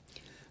program.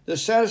 The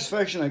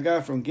satisfaction I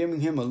got from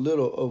giving him a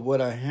little of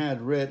what I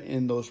had read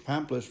in those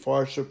pamphlets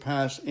far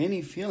surpassed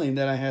any feeling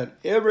that I had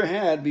ever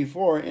had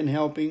before in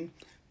helping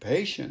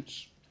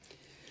patients.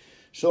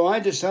 So I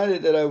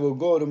decided that I will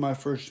go to my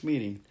first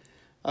meeting.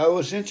 I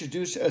was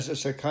introduced as a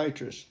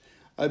psychiatrist.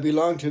 I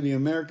belong to the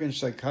American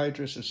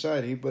Psychiatrist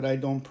Society, but I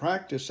don't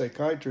practice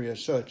psychiatry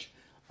as such.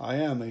 I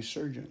am a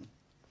surgeon.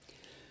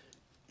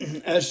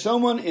 As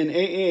someone in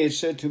AA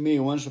said to me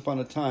once upon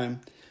a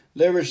time,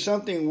 there is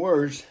something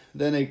worse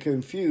than a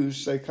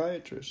confused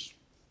psychiatrist.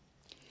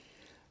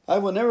 I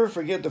will never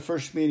forget the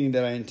first meeting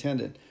that I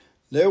attended.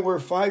 There were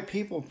 5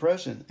 people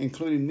present,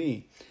 including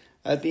me.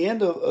 At the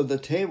end of the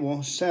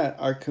table sat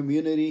our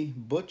community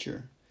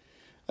butcher.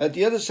 At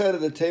the other side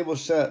of the table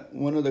sat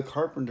one of the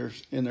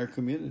carpenters in our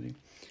community.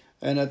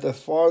 and at the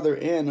farther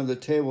end of the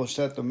table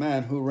sat the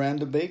man who ran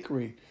the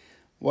bakery,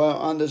 while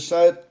on the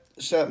side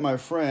sat my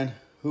friend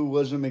who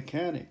was a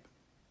mechanic.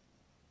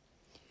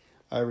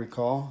 I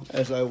recall,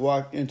 as I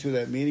walked into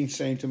that meeting,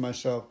 saying to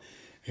myself,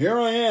 here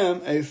I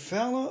am, a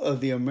fellow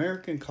of the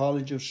American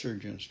College of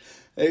Surgeons,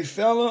 a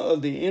fellow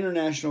of the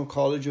International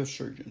College of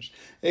Surgeons,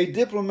 a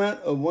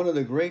diplomat of one of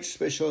the great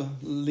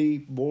specialty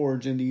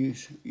boards in the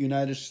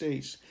United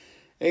States,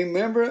 a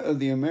member of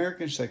the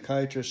American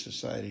Psychiatrist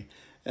Society,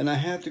 and I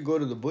have to go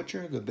to the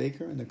butcher, the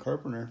baker, and the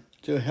carpenter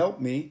to help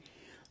me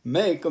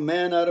make a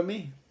man out of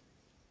me.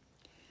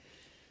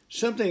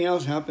 Something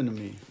else happened to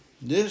me.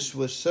 This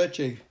was such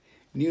a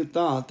new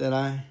thought that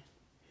I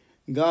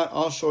got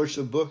all sorts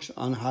of books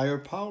on higher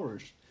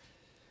powers.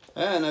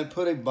 And I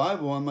put a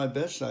Bible on my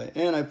bedside.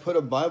 And I put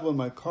a Bible in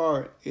my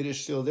car. It is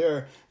still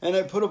there. And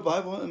I put a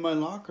Bible in my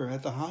locker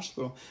at the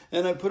hospital.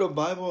 And I put a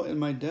Bible in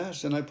my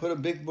desk. And I put a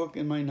big book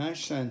in my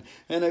nightstand.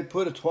 And I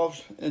put a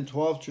 12 and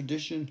 12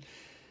 tradition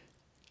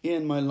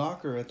in my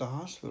locker at the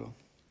hospital.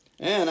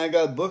 And I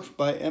got books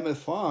by Emmett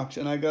Fox.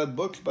 And I got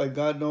books by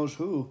God knows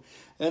who.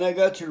 And I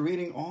got to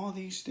reading all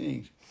these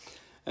things.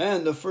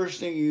 And the first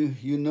thing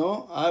you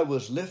know, I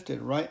was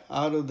lifted right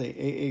out of the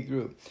AA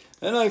group.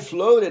 And I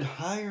floated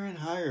higher and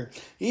higher,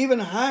 even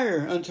higher,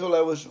 until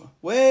I was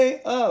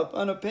way up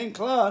on a pink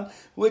cloud,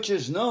 which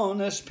is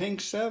known as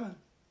Pink 7.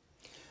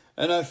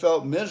 And I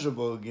felt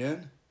miserable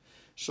again.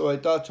 So I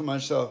thought to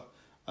myself,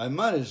 I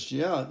might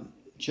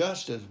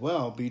just as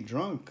well be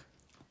drunk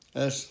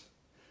as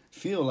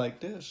feel like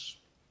this.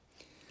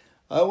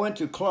 I went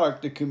to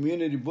Clark, the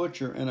community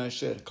butcher, and I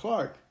said,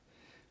 Clark,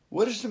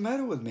 what is the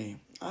matter with me?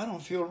 I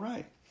don't feel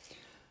right.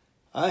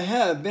 I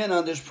have been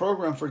on this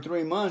program for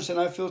 3 months and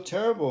I feel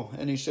terrible.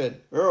 And he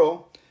said,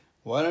 Earl,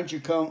 why don't you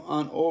come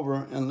on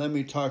over and let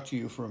me talk to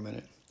you for a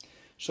minute?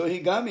 So he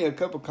got me a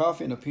cup of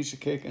coffee and a piece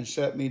of cake and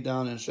sat me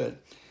down and said,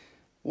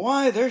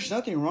 why, there's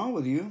nothing wrong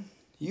with you.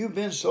 You've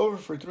been sober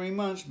for 3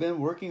 months, been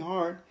working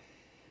hard.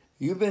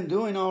 You've been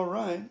doing all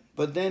right.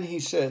 But then he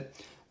said,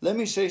 let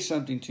me say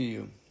something to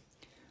you.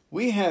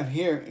 We have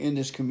here in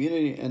this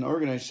community an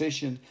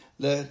organization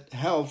that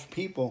helps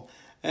people.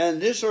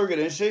 And this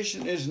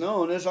organization is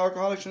known as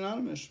Alcoholics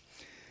Anonymous.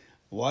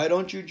 Why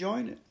don't you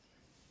join it?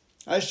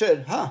 I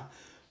said,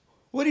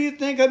 what do you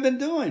think I've been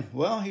doing?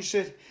 Well, he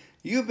said,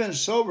 you've been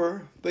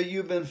sober, but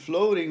you've been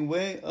floating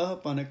way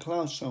up on a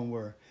cloud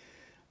somewhere.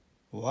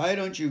 Why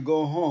don't you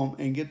go home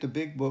and get the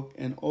big book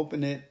and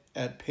open it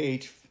at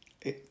page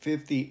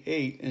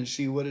 58 and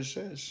see what it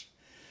says?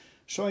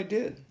 So I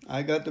did.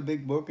 I got the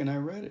big book and I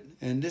read it.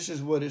 And this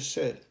is what it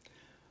said.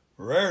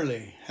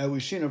 Rarely have we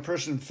seen a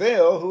person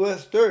fail who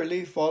has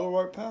thoroughly followed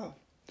our path.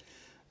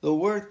 The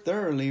word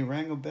thoroughly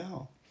rang a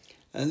bell.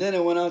 And then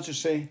it went on to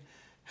say,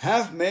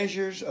 half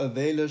measures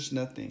avail us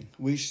nothing.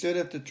 We stood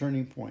at the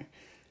turning point.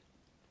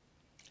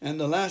 And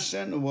the last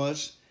sentence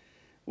was,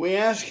 we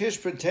ask his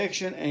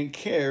protection and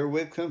care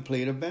with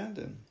complete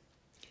abandon.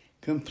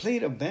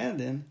 Complete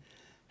abandon,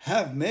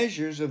 half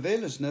measures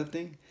avail us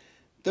nothing,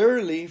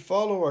 thoroughly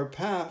follow our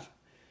path,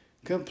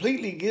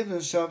 completely give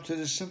themselves to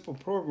this simple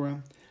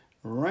program,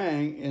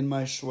 rang in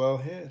my swell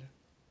head.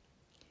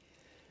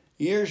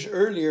 Years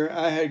earlier,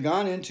 I had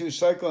gone into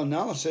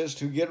psychoanalysis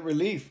to get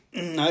relief.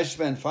 I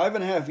spent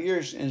 5.5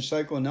 years in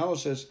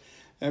psychoanalysis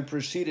and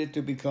proceeded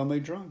to become a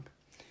drunk.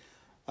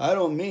 I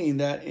don't mean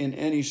that in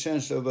any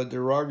sense of a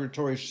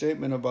derogatory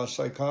statement about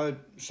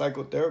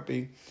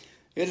psychotherapy.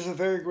 It is a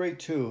very great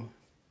tool.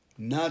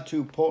 Not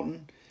too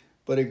potent,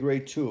 but a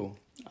great tool.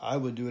 I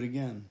would do it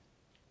again.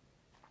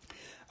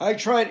 I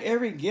tried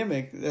every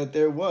gimmick that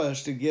there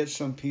was to get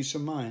some peace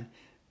of mind,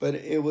 but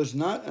it was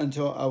not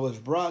until I was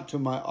brought to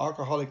my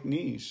alcoholic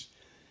knees.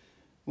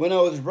 When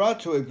I was brought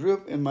to a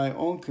group in my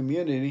own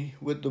community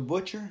with the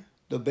butcher,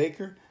 the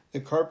baker, the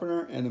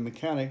carpenter, and the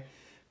mechanic,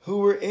 who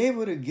were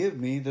able to give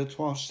me the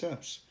 12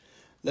 steps,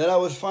 that I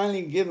was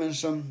finally given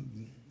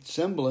some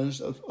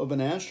semblance of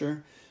an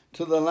answer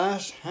to the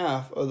last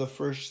half of the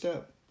first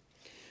step.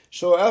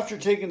 So after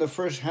taking the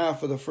first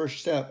half of the first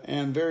step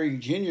and very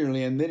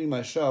genuinely admitting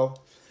myself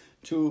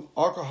to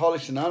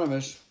Alcoholics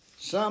Anonymous,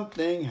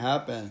 something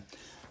happened.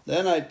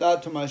 Then I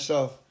thought to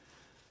myself,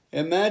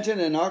 imagine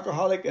an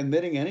alcoholic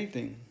admitting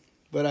anything,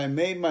 but I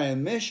made my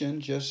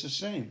admission just the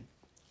same.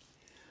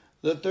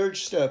 The third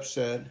step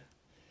said,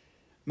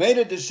 made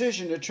a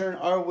decision to turn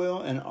our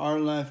will and our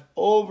life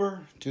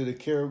over to the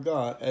care of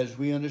God as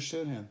we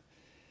understood Him.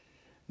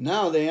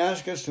 Now they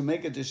ask us to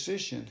make a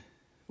decision.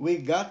 We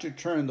got to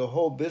turn the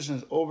whole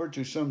business over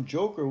to some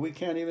joker we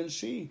can't even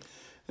see.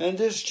 And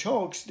this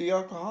chokes the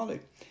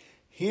alcoholic.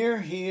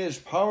 Here he is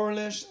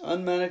powerless,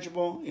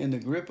 unmanageable, in the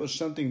grip of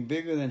something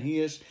bigger than he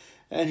is,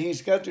 and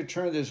he's got to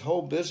turn this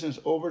whole business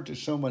over to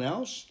someone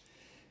else.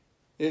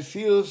 It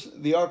fills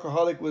the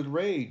alcoholic with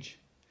rage.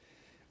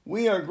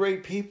 We are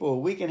great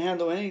people. We can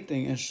handle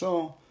anything. And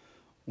so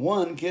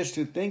one gets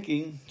to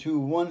thinking to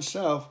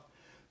oneself,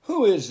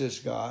 who is this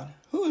God?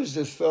 Who is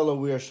this fellow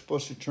we are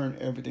supposed to turn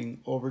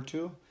everything over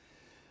to?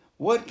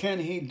 What can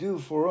he do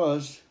for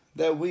us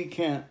that we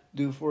can't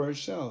do for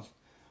ourselves?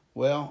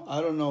 Well,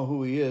 I don't know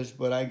who he is,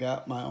 but I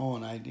got my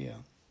own idea.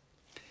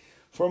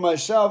 For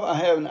myself, I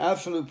have an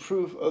absolute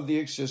proof of the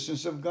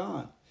existence of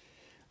God.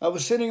 I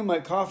was sitting in my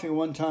coffee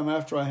one time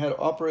after I had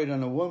operated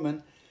on a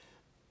woman.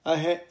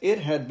 It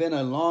had been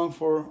a long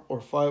 4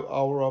 or 5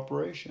 hour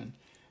operation,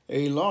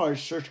 a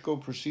large surgical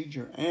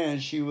procedure,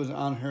 and she was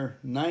on her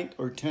 9th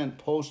or 10th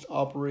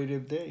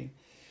post-operative day.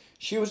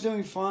 She was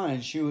doing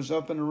fine. She was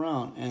up and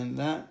around, and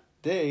that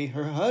day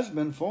her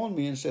husband phoned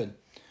me and said,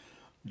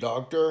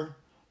 "Doctor,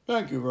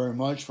 thank you very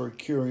much for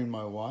curing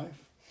my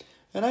wife."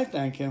 And I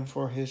thanked him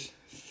for his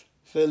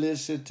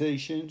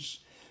felicitations,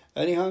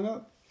 and he hung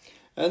up.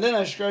 And then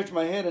I scratched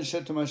my head and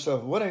said to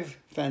myself, what a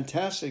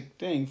fantastic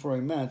thing for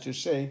a man to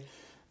say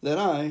that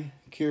I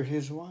cured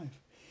his wife.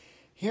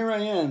 Here I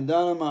am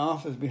down in my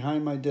office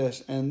behind my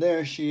desk, and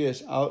there she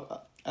is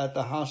out at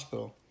the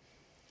hospital.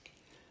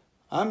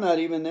 I'm not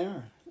even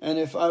there. And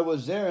if I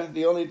was there,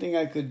 the only thing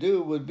I could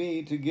do would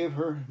be to give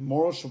her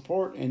moral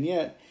support, and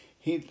yet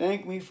he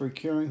thanked me for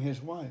curing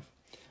his wife.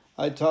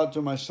 I thought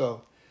to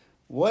myself,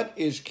 what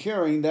is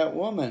curing that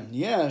woman?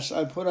 Yes,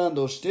 I put on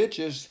those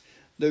stitches.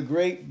 The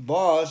great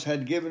boss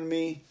had given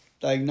me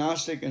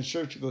diagnostic and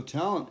surgical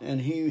talent,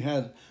 and he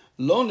had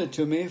loaned it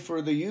to me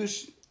for the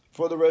use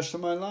for the rest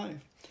of my life.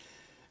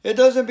 It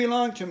doesn't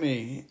belong to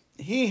me.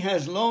 He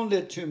has loaned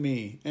it to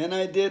me, and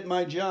I did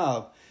my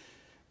job.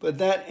 But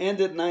that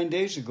ended 9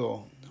 days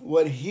ago.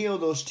 What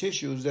healed those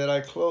tissues that I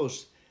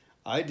closed?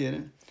 I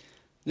didn't.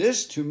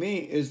 This, to me,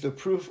 is the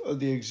proof of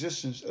the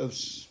existence of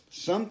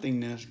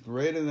somethingness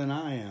greater than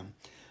I am.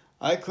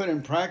 I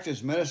couldn't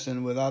practice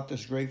medicine without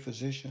this great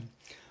physician.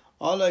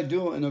 All I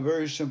do in a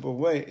very simple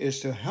way is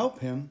to help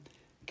him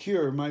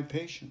cure my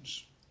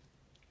patients.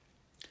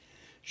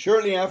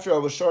 Shortly after I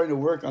was starting to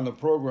work on the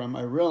program,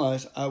 I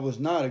realized I was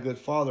not a good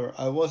father.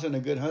 I wasn't a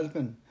good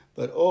husband,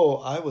 but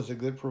I was a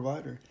good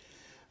provider.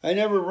 I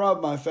never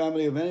robbed my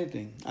family of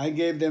anything. I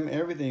gave them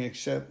everything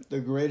except the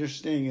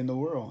greatest thing in the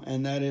world,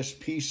 and that is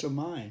peace of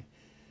mind.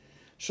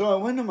 So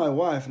I went to my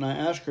wife and I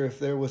asked her if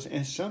there was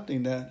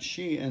something that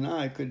she and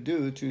I could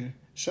do to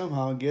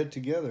somehow get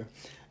together.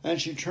 And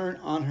she turned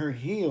on her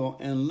heel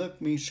and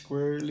looked me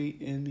squarely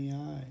in the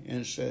eye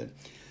and said,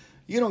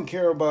 "You don't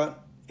care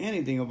about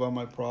anything about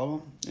my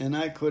problem." And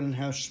I could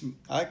have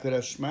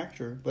smacked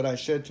her, but I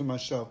said to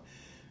myself,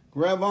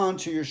 "Grab on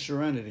to your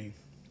serenity."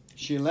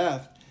 She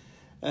laughed,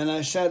 and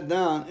I sat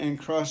down and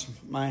crossed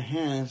my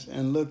hands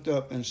and looked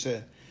up and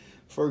said,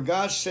 "For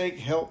God's sake,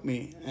 help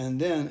me." And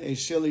then a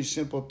silly,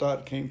 simple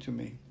thought came to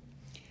me.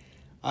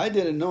 I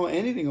didn't know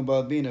anything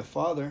about being a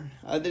father.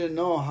 I didn't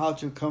know how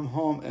to come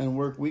home and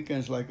work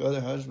weekends like other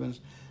husbands.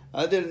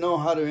 I didn't know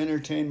how to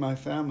entertain my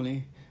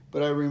family.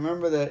 But I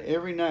remember that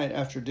every night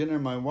after dinner,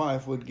 my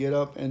wife would get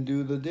up and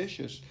do the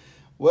dishes.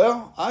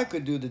 Well, I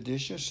could do the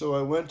dishes, so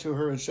I went to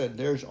her and said,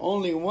 "There's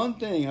only one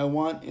thing I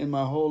want in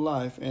my whole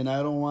life, and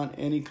I don't want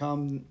any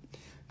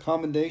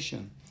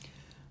commendation.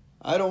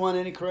 I don't want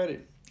any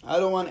credit. I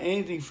don't want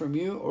anything from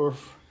you or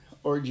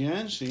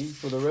Jancy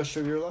for the rest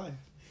of your life,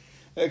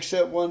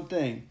 except one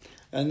thing,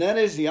 and that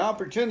is the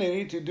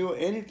opportunity to do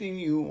anything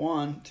you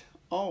want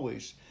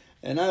always.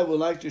 And I would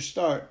like to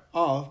start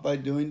off by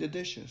doing the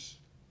dishes."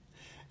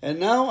 And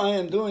now I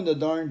am doing the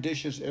darn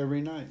dishes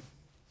every night.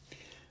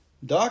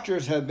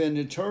 Doctors have been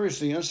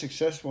notoriously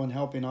unsuccessful in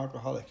helping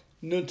alcoholics.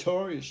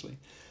 Notoriously.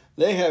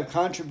 They have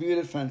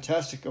contributed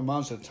fantastic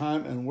amounts of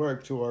time and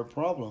work to our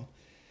problem,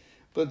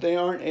 but they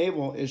aren't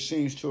able, it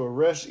seems, to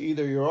arrest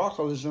either your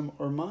alcoholism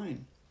or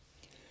mine.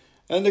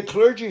 And the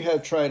clergy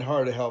have tried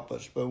hard to help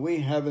us, but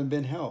we haven't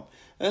been helped.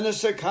 And the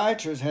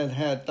psychiatrists have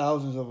had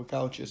thousands of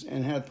couches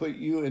and have put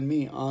you and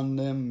me on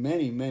them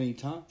many, many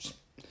times.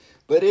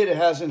 But it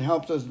hasn't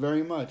helped us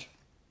very much.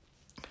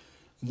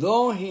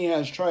 Though he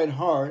has tried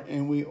hard,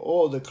 and we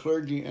owe the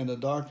clergy and the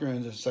doctor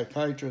and the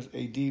psychiatrist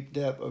a deep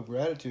debt of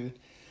gratitude,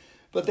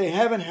 but they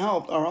haven't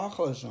helped our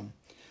alcoholism,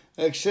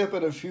 except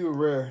in a few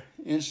rare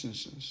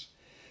instances.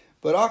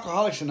 But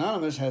Alcoholics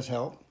Anonymous has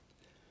helped.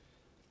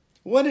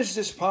 What is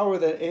this power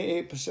that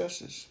AA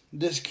possesses?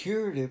 This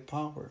curative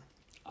power.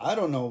 I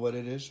don't know what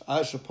it is.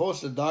 I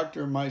suppose the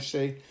doctor might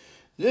say,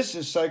 this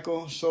is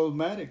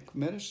psychosomatic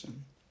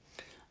medicine.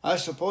 I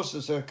suppose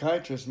the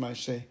psychiatrist might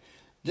say,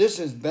 this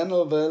is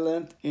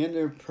benevolent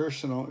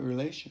interpersonal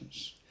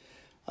relations.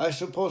 I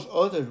suppose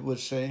others would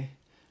say,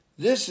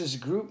 this is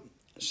group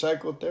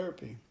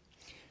psychotherapy.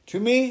 To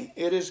me,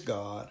 it is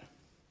God.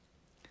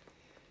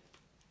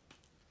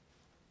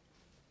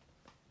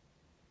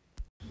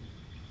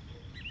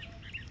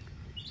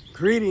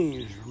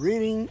 Greetings.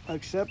 Reading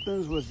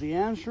Acceptance Was the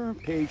Answer,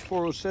 page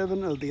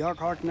 407 of the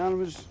Alcoholics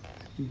Anonymous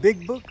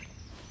Big Book.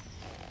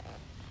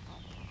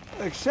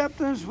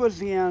 Acceptance was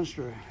the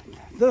answer.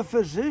 The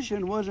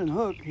physician wasn't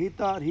hooked. He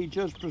thought he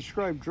just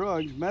prescribed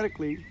drugs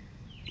medically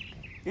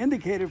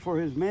indicated for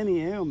his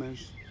many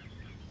ailments.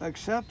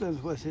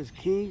 Acceptance was his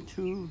key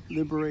to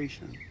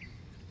liberation.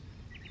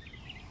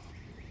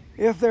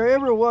 If there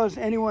ever was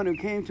anyone who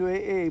came to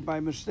AA by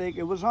mistake,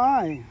 it was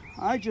I.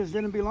 I just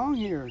didn't belong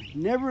here.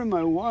 Never in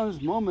my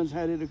wildest moments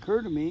had it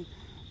occurred to me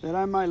that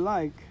I might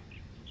like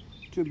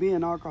to be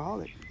an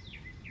alcoholic.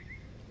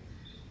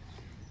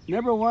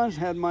 Never once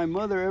had my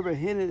mother ever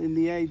hinted in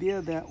the idea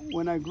that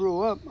when I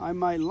grew up, I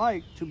might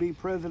like to be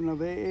president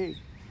of AA.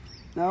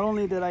 Not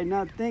only did I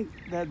not think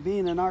that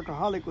being an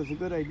alcoholic was a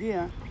good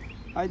idea,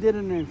 I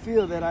didn't even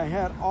feel that I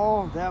had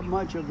all that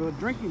much of a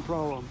drinking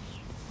problem.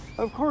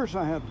 Of course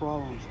I had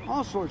problems,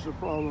 all sorts of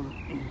problems.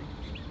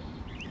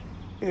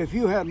 If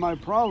you had my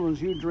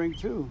problems, you'd drink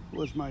too,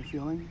 was my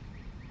feeling.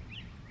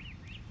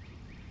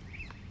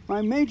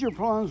 My major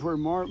problems were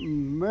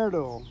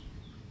marital.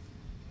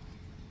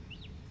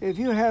 If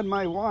you had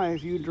my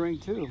wife, you'd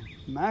drink too.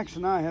 Max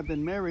and I have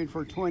been married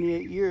for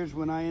 28 years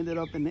when I ended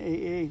up in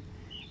AA.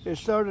 It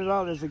started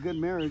out as a good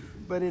marriage,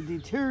 but it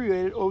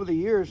deteriorated over the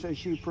years as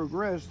she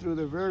progressed through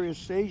the various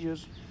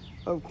stages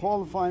of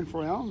qualifying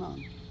for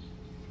Al-Anon.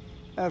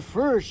 At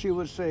first, she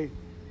would say,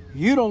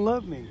 "You don't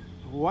love me.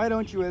 Why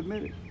don't you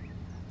admit it?"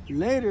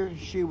 Later,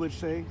 she would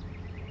say,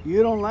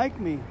 "You don't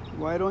like me.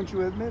 Why don't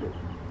you admit it?"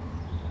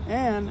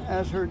 And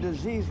as her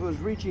disease was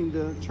reaching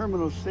the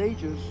terminal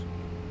stages,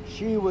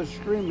 she was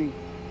screaming,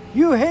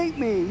 "You hate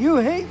me. You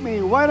hate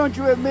me. Why don't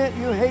you admit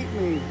you hate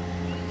me?"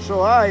 So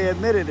I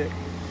admitted it.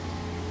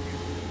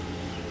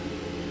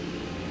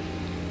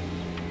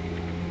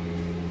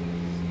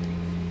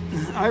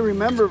 I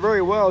remember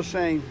very well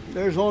saying,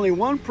 "There's only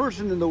one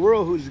person in the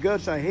world whose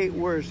guts I hate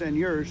worse than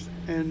yours,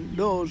 and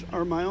those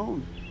are my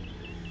own."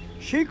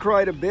 She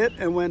cried a bit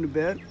and went to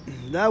bed.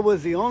 That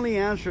was the only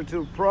answer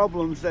to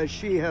problems that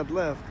she had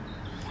left.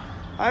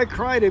 I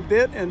cried a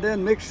bit and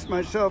then mixed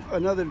myself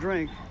another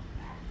drink.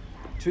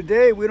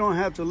 Today, we don't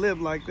have to live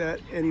like that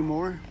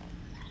anymore.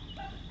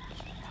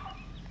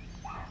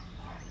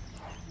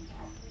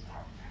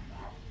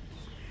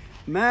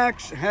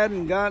 Max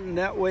hadn't gotten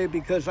that way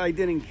because I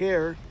didn't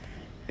care.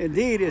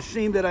 Indeed, it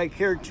seemed that I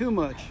cared too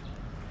much.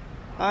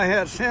 I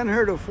had sent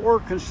her to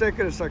 4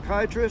 consecutive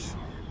psychiatrists,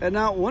 and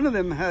not one of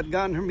them had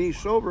gotten me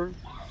sober.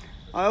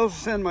 I also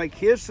sent my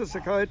kids to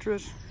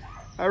psychiatrists.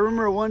 I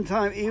remember one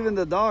time even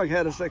the dog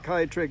had a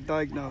psychiatric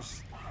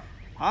diagnosis.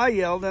 I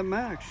yelled at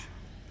Max,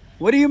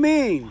 "What do you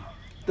mean?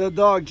 The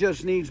dog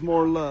just needs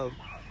more love.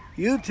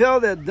 You tell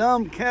that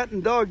dumb cat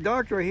and dog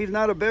doctor he's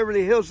not a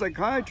Beverly Hills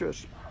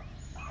psychiatrist.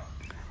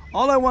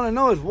 All I want to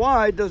know is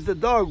why does the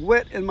dog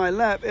wet in my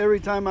lap every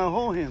time I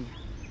hold him?"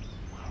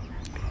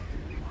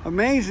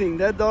 Amazing,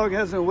 that dog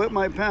hasn't wet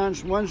my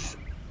pants once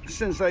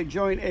since I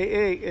joined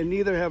AA, and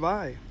neither have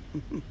I.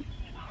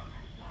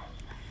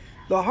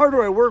 The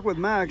harder I worked with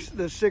Max,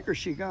 the sicker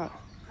she got.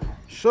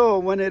 So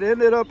when it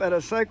ended up at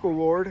a psycho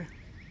ward,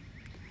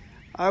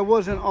 I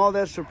wasn't all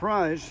that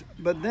surprised.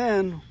 But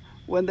then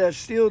when that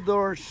steel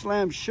door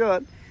slammed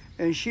shut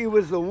and she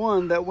was the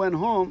one that went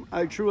home,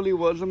 I truly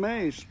was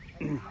amazed.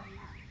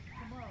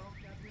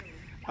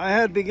 I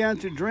had begun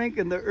to drink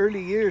in the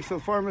early years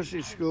of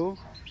pharmacy school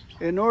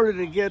in order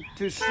to get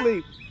to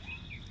sleep.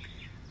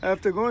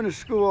 After going to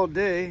school all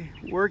day,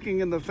 working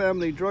in the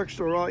family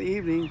drugstore all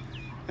evening,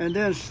 and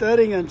then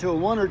studying until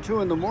 1 or 2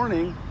 in the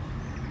morning,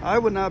 I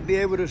would not be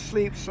able to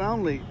sleep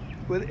soundly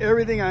with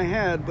everything I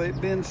had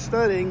but been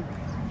studying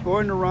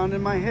going around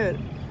in my head.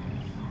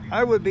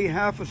 I would be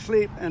half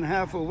asleep and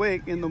half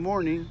awake in the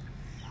morning,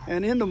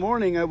 and in the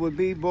morning I would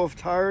be both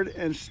tired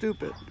and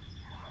stupid.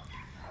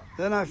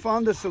 Then I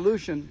found the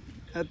solution.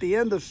 At the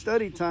end of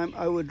study time,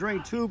 I would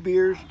drink 2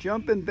 beers,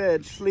 jump in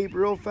bed, sleep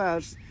real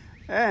fast,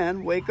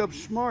 and wake up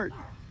smart.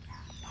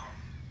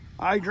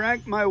 I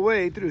drank my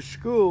way through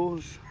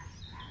schools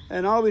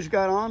and always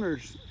got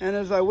honors. And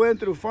as I went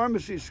through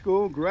pharmacy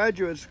school,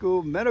 graduate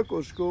school,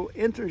 medical school,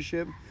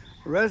 internship,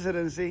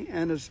 residency,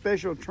 and a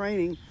special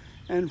training,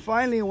 and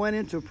finally went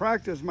into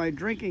practice, my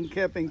drinking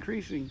kept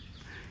increasing.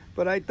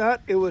 But I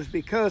thought it was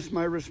because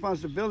my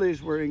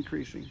responsibilities were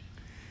increasing.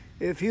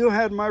 If you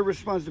had my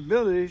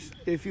responsibilities,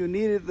 if you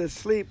needed the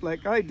sleep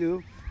like I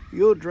do,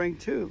 you'll drink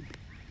too.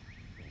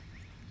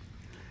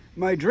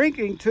 My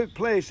drinking took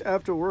place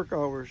after work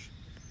hours.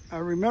 I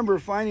remember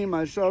finding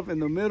myself in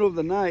the middle of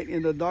the night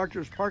in the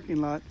doctor's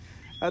parking lot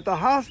at the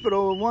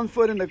hospital with 1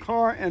 foot in the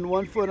car and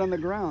 1 foot on the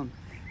ground,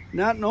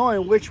 not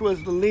knowing which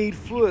was the lead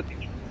foot.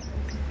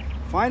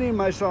 Finding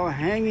myself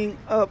hanging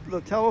up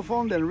the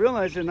telephone, then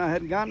realizing I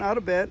had gotten out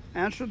of bed,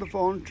 answered the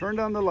phone, turned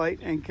on the light,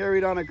 and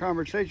carried on a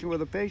conversation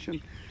with a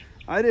patient.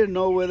 I didn't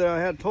know whether I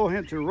had told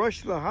him to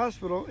rush to the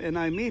hospital and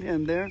I meet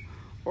him there,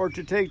 or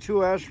to take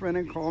 2 aspirin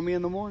and call me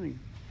in the morning.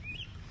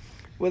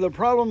 With a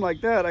problem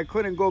like that, I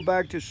couldn't go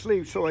back to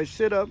sleep, so I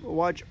sit up,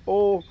 watch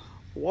old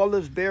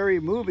Wallace Berry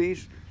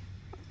movies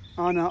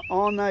on an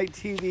all-night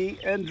TV,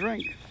 and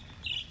drink.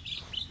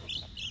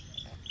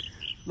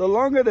 The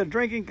longer the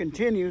drinking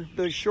continued,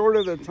 the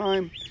shorter the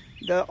time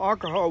the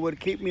alcohol would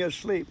keep me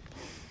asleep.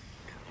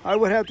 I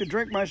would have to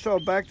drink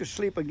myself back to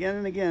sleep again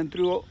and again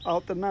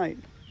throughout the night.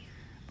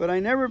 But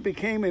I never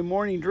became a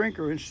morning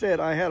drinker.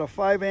 Instead, I had a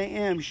 5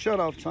 a.m.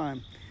 shut-off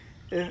time.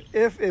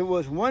 If it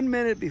was 1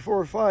 minute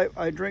before 5,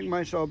 I drink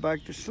myself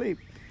back to sleep.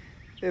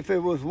 If it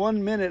was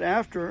 1 minute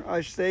after,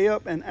 I stay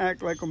up and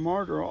act like a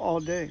martyr all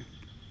day.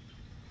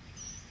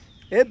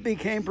 It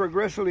became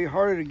progressively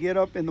harder to get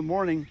up in the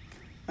morning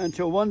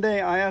until one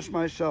day I asked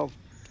myself,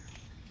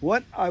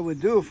 what I would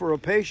do for a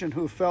patient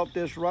who felt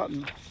this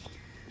rotten.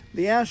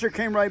 The answer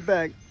came right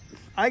back.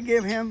 I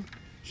give him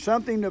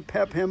something to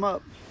pep him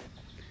up.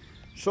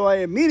 So I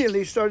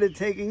immediately started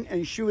taking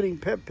and shooting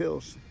pep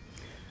pills.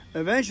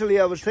 Eventually,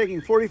 I was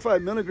taking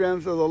 45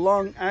 milligrams of the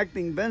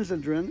long-acting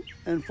Benzedrine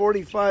and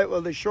 45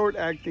 of the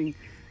short-acting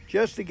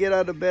just to get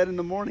out of bed in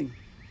the morning.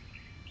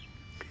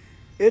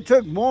 It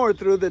took more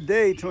through the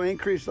day to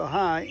increase the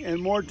high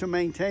and more to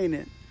maintain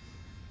it.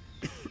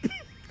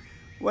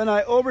 When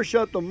I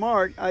overshot the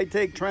mark, I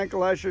take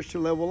tranquilizers to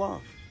level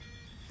off.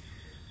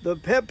 The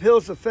pep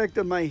pills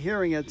affected my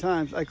hearing at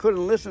times. I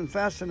couldn't listen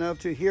fast enough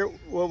to hear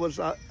what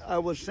I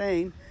was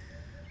saying.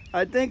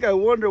 I think I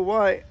wonder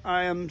why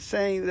I am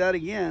saying that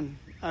again.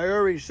 I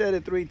already said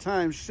it 3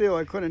 times. Still,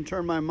 I couldn't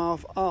turn my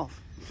mouth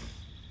off.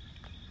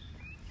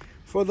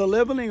 For the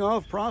leveling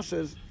off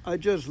process, I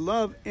just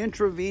love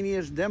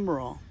intravenous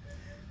Demerol.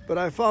 But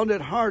I found it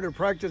hard to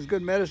practice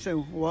good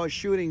medicine while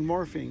shooting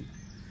morphine.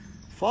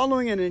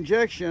 Following an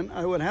injection,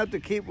 I would have to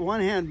keep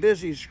one hand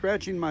busy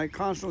scratching my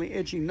constantly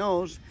itching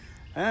nose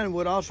and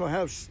would also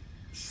have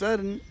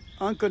sudden,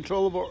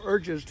 uncontrollable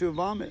urges to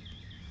vomit.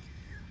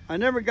 I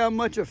never got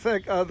much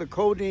effect out of the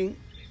codeine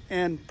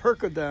and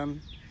Percodan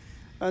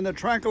and the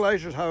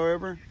tranquilizers,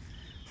 however.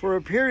 For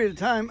a period of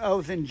time, I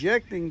was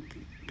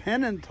injecting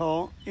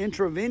Pentothal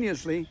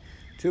intravenously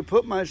to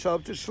put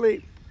myself to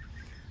sleep.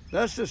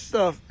 That's the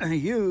stuff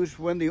used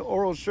when the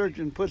oral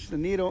surgeon puts the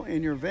needle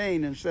in your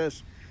vein and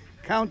says,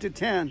 count to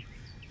 10,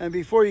 and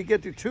before you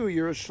get to 2,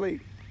 you're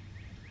asleep.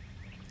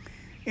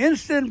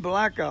 Instant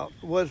blackout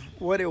was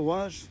what it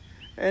was,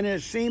 and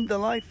it seemed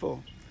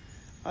delightful.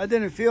 I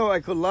didn't feel I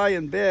could lie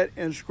in bed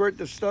and squirt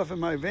the stuff in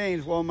my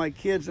veins while my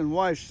kids and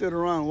wife stood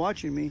around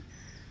watching me,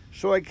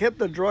 so I kept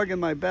the drug in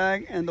my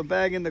bag and the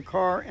bag in the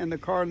car and the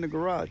car in the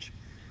garage.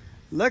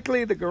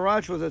 Luckily, the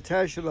garage was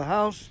attached to the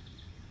house.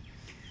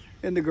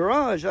 In the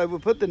garage, I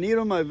would put the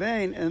needle in my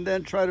vein and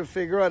then try to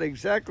figure out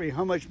exactly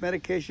how much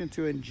medication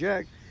to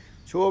inject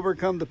to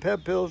overcome the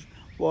pep pills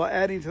while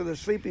adding to the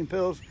sleeping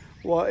pills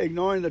while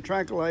ignoring the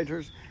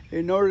tranquilizers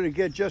in order to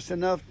get just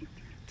enough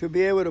to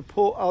be able to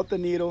pull out the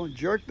needle,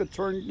 jerk the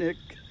tourniquet,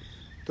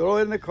 throw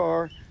it in the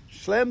car,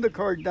 slam the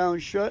car down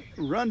shut,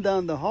 run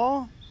down the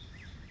hall,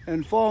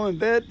 and fall in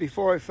bed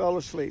before I fell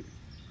asleep.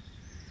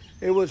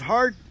 It was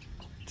hard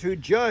to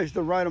judge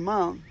the right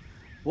amount.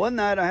 One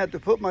night I had to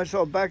put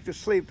myself back to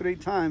sleep 3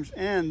 times,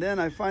 and then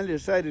I finally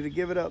decided to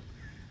give it up.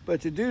 But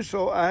to do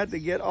so, I had to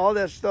get all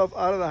that stuff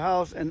out of the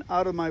house and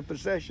out of my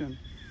possession.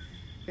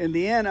 In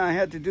the end, I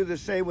had to do the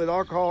same with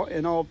alcohol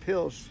and all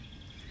pills.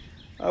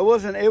 I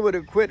wasn't able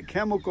to quit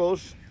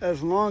chemicals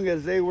as long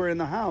as they were in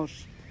the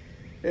house.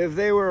 If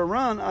they were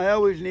around, I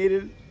always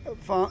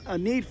found a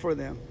need for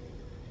them,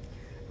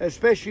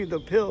 especially the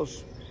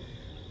pills.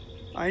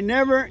 I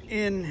never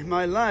in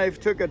my life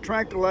took a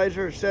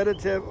tranquilizer,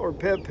 sedative, or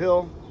pep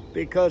pill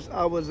because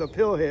I was a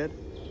pillhead.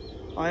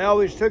 I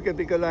always took it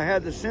because I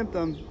had the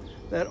symptoms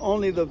that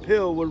only the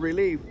pill would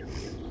relieve.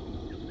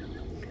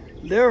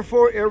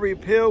 Therefore, every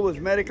pill was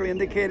medically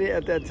indicated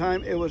at that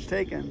time it was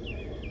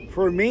taken.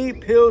 For me,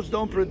 pills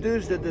don't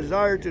produce the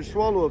desire to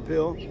swallow a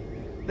pill.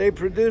 They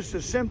produce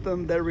the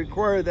symptom that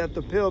require that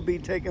the pill be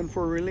taken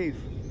for relief.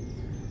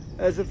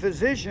 As a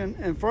physician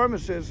and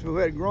pharmacist who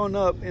had grown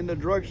up in the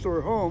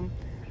drugstore home,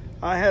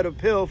 I had a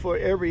pill for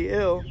every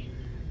ill,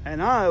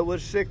 and I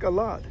was sick a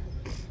lot.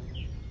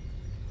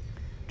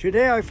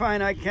 Today I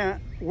find I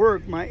can't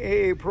work my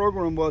AA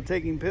program while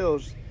taking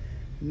pills,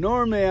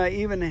 nor may I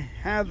even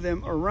have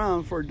them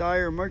around for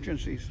dire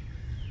emergencies.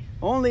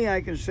 Only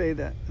I can say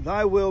that,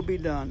 thy will be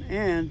done,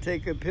 and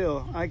take a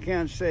pill. I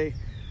can't say,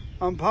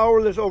 I'm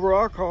powerless over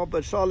alcohol,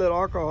 but solid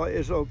alcohol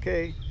is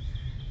okay.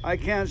 I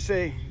can't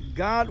say,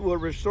 God will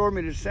restore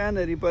me to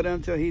sanity, but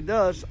until he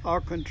does,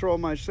 I'll control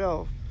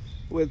myself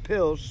with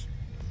pills.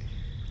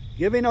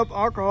 Giving up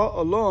alcohol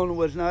alone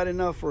was not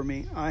enough for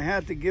me. I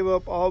had to give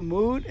up all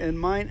mood and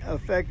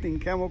mind-affecting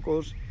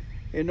chemicals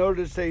in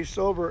order to stay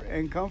sober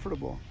and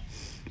comfortable.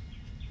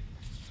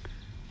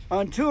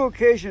 On 2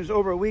 occasions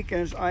over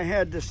weekends, I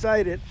had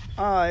decided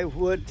I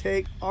would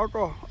take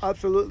alcohol,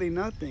 absolutely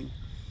nothing.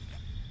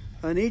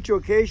 On each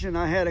occasion,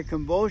 I had a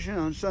convulsion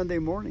on Sunday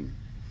morning.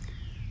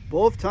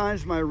 Both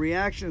times, my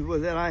reactions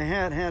was that I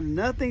had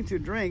nothing to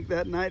drink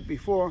that night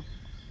before,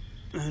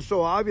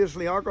 so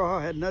obviously alcohol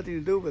had nothing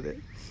to do with it.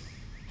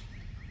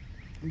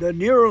 The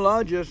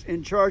neurologist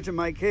in charge of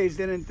my case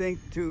didn't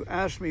think to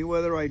ask me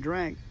whether I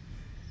drank,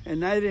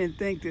 and I didn't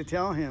think to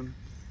tell him.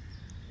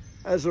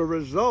 As a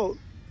result,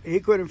 he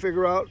couldn't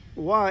figure out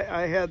why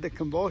I had the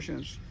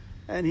convulsions,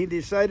 and he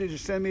decided to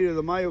send me to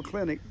the Mayo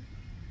Clinic.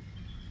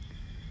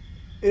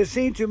 It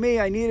seemed to me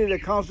I needed a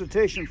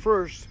consultation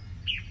first.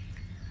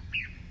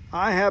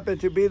 I happened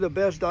to be the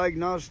best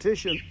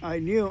diagnostician I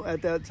knew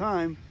at that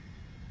time,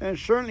 and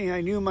certainly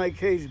I knew my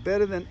case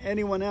better than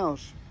anyone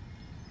else.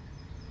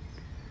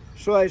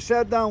 So I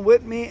sat down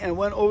with me and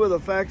went over the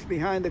facts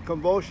behind the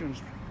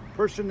convulsions,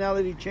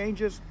 personality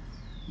changes,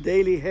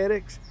 daily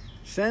headaches,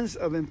 sense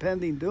of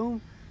impending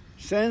doom,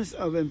 sense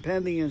of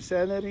impending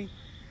insanity,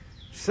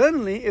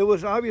 Suddenly, it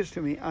was obvious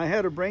to me I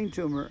had a brain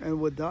tumor and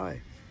would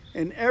die,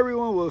 and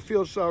everyone would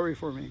feel sorry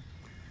for me.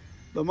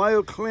 The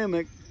Mayo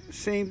Clinic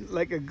seemed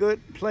like a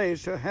good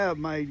place to have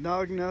my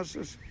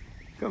diagnosis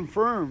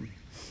confirmed.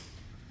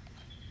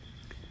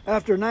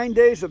 After 9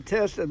 days of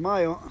tests at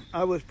Mayo,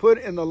 I was put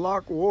in the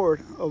locked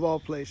ward of all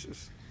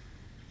places.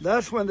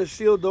 That's when the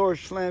steel doors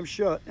slammed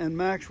shut, and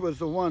Max was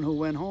the one who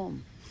went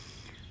home.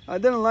 I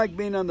didn't like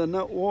being on the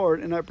nut ward,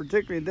 and I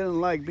particularly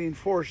didn't like being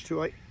forced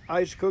to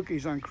ice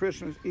cookies on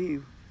Christmas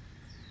Eve.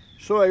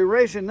 So I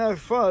raised enough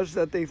fuss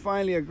that they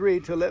finally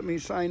agreed to let me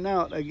sign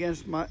out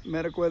against my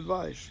medical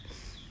advice.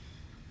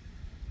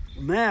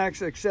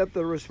 Max accepted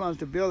the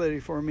responsibility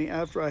for me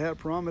after I had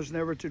promised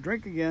never to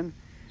drink again,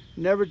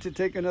 never to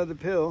take another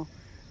pill,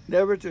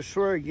 never to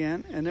swear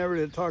again, and never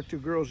to talk to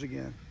girls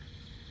again.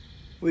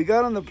 We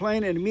got on the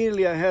plane, and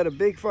immediately I had a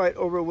big fight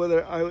over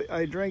whether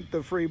I drank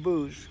the free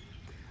booze.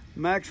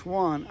 Max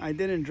won. I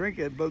didn't drink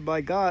it, but by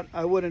God,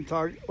 I wouldn't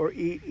talk or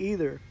eat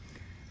either.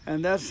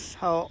 And that's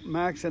how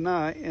Max and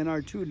I and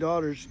our 2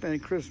 daughters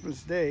spent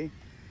Christmas Day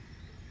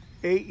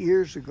 8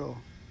 years ago.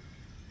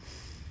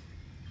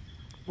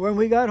 When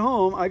we got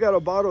home, I got a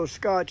bottle of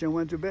scotch and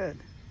went to bed.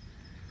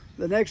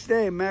 The next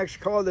day, Max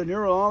called the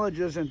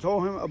neurologist and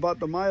told him about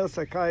the Mayo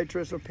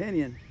psychiatrist's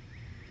opinion.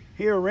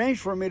 He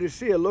arranged for me to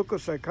see a local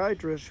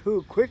psychiatrist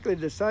who quickly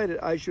decided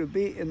I should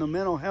be in the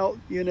mental health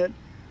unit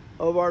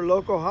of our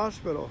local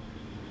hospital.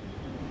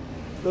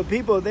 The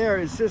people there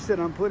insisted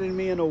on putting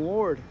me in a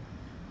ward.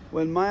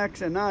 When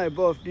Max and I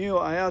both knew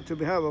I ought to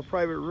have a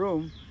private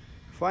room,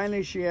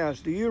 finally she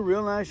asked, "Do you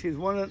realize he's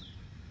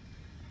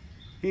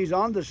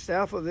on the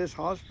staff of this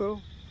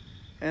hospital?"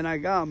 And I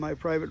got my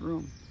private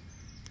room.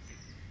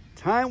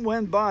 Time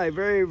went by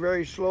very,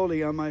 very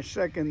slowly on my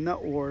second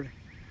nut ward.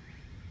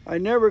 I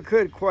never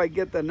could quite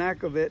get the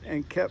knack of it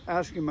and kept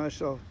asking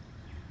myself,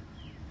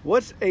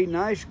 what's a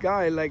nice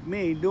guy like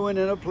me doing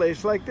in a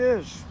place like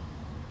this?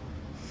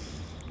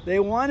 They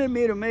wanted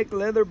me to make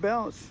leather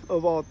belts,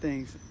 of all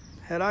things.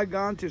 Had I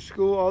gone to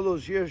school all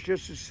those years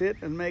just to sit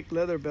and make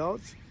leather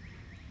belts?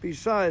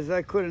 Besides,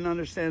 I couldn't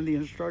understand the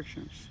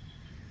instructions.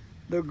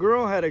 The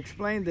girl had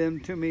explained them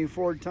to me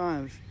 4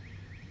 times,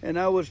 and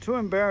I was too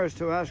embarrassed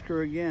to ask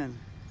her again.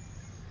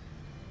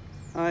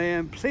 I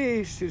am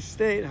pleased to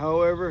state,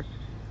 however,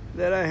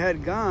 that I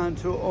had gone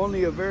to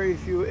only a very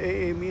few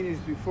AA meetings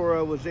before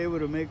I was able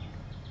to make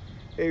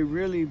a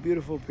really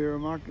beautiful pair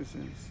of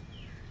moccasins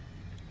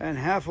and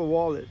half a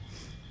wallet.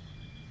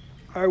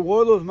 I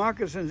wore those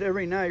moccasins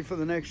every night for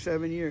the next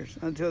 7 years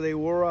until they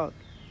wore out.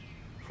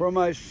 For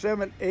my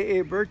 7th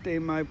AA birthday,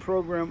 my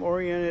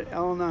program-oriented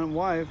Al-Anon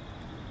wife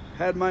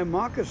had my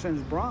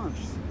moccasins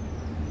bronzed.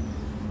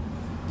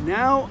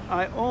 Now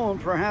I own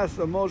perhaps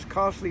the most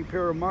costly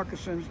pair of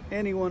moccasins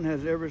anyone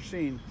has ever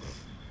seen,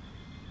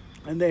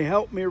 and they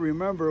help me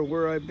remember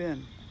where I've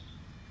been.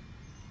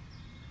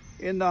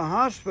 In the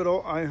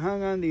hospital, I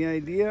hung on the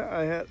idea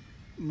I had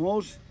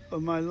most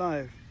of my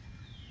life,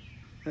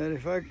 that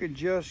if I could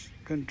just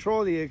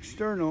control the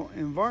external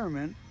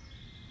environment,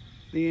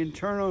 the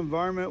internal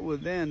environment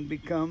would then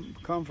become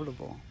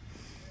comfortable.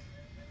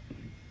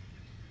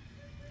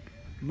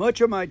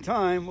 Much of my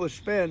time was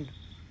spent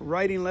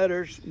writing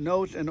letters,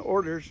 notes, and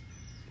orders,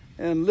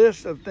 and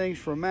lists of things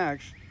for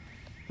Max,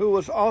 who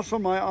was also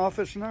my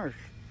office nurse,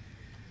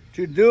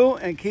 to do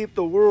and keep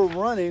the world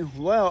running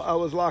while I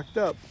was locked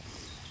up.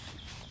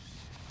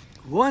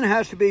 One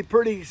has to be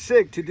pretty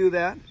sick to do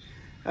that,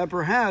 and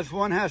perhaps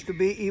one has to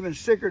be even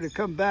sicker to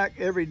come back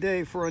every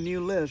day for a new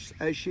list,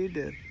 as she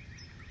did.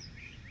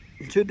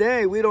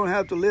 Today, we don't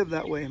have to live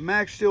that way.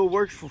 Max still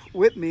works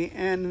with me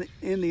and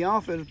in the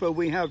office, but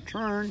we have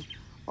turned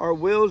our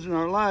wills and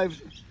our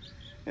lives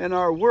and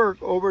our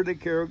work over to the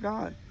care of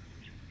God,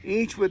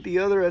 each with the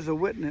other as a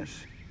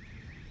witness.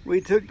 We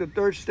took the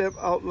 3rd step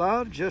out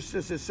loud, just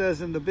as it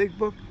says in the big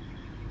book,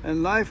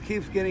 and life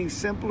keeps getting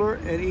simpler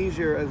and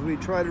easier as we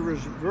try to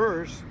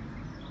reverse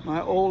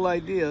my old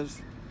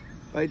ideas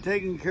by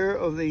taking care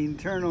of the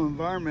internal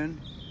environment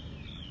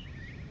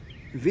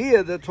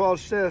via the 12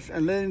 steps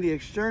and letting the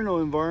external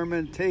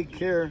environment take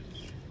care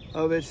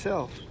of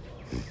itself.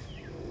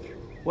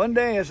 One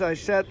day as I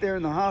sat there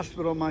in the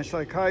hospital, my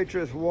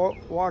psychiatrist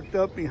walked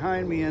up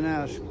behind me and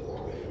asked,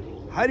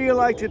 "How do you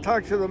like to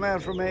talk to the man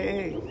from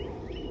AA?"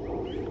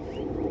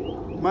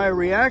 My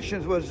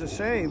reactions was the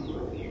same.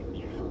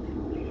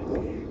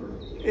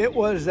 It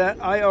was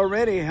that I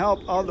already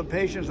helped all the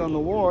patients on the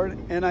ward,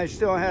 and I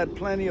still had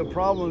plenty of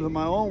problems of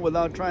my own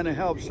without trying to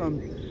help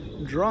some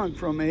drunk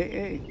from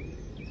AA.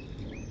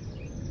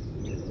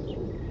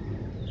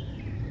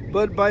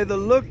 But by the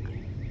look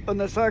on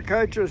the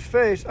psychiatrist's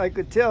face, I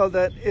could tell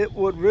that it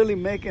would really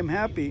make him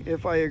happy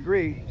if I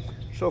agreed.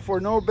 So for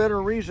no better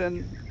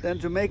reason than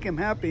to make him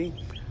happy,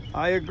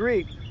 I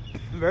agreed.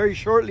 Very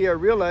shortly, I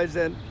realized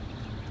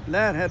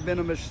that had been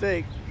a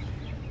mistake.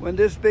 When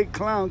this big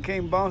clown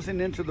came bouncing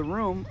into the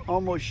room,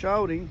 almost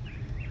shouting,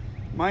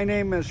 "My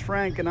name is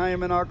Frank and I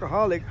am an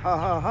alcoholic, ha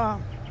ha ha."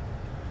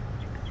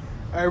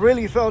 I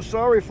really felt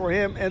sorry for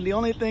him, and the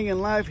only thing in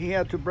life he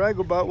had to brag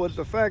about was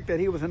the fact that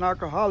he was an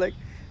alcoholic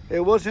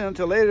It wasn't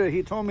until later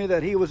he told me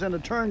that he was an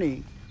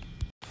attorney.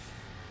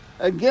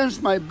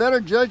 Against my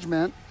better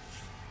judgment,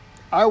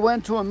 I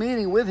went to a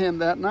meeting with him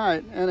that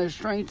night, and a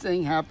strange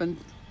thing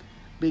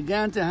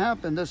began to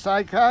happen. The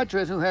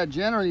psychiatrist, who had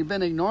generally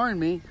been ignoring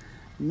me,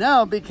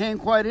 now became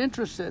quite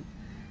interested.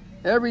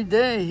 Every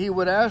day he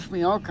would ask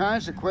me all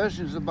kinds of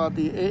questions about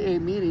the AA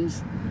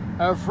meetings.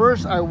 At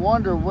first I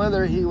wondered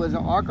whether he was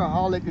an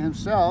alcoholic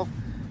himself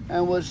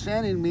and was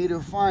sending me to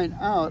find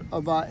out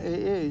about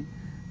AA,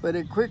 but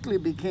it quickly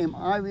became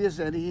obvious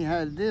that he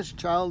had this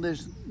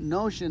childish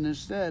notion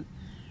instead.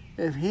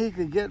 If he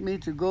could get me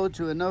to go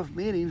to enough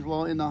meetings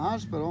while in the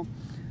hospital,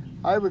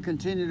 I would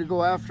continue to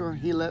go after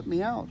he let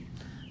me out.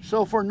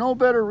 So for no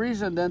better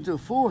reason than to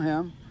fool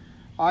him,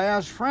 I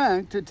asked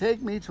Frank to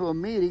take me to a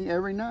meeting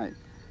every night.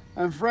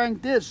 And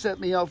Frank did set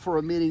me up for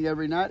a meeting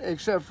every night,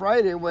 except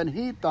Friday when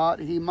he thought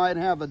he might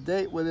have a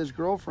date with his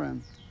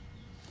girlfriend.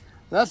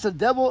 That's a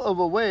devil of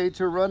a way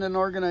to run an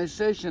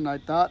organization, I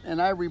thought, and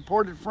I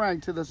reported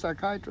Frank to the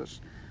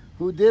psychiatrist,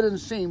 who didn't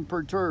seem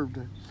perturbed.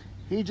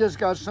 He just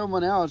got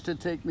someone else to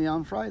take me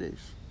on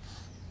Fridays.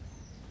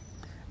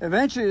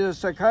 Eventually, the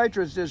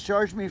psychiatrist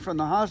discharged me from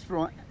the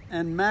hospital,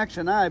 and Max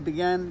and I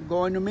began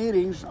going to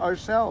meetings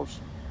ourselves.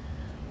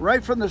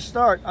 Right from the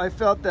start, I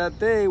felt that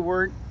they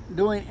weren't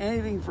doing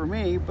anything for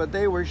me, but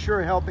they were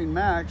sure helping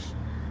Max.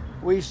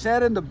 We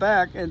sat in the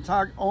back and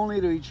talked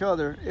only to each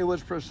other. It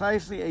was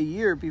precisely a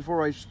year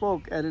before I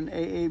spoke at an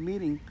AA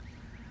meeting.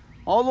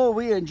 Although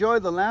we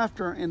enjoyed the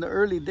laughter in the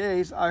early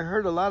days, I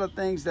heard a lot of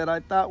things that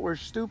I thought were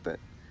stupid.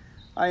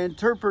 I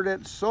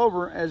interpreted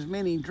sober as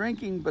meaning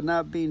drinking but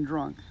not being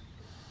drunk.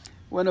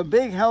 When a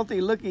big,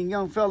 healthy-looking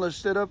young fella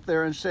stood up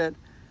there and said,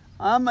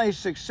 "I'm a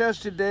success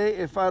today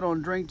if I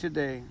don't drink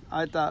today,"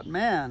 I thought,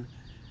 man,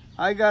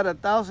 I got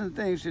 1,000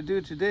 things to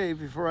do today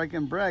before I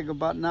can brag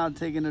about not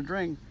taking a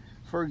drink,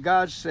 for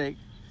God's sake.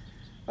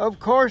 Of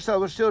course, I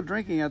was still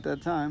drinking at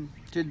that time.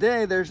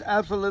 Today, there's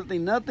absolutely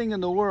nothing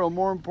in the world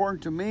more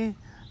important to me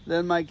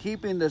than my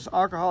keeping this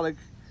alcoholic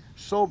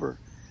sober.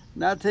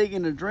 Not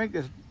taking a drink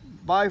is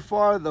by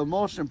far the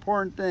most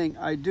important thing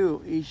I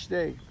do each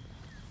day.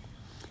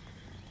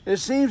 It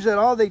seems that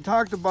all they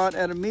talked about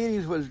at the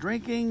meetings was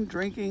drinking,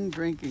 drinking,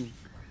 drinking.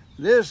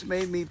 This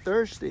made me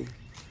thirsty.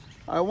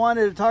 I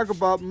wanted to talk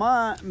about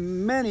my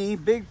many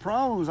big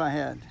problems I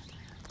had.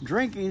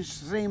 Drinking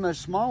seemed a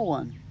small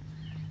one,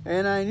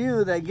 and I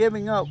knew that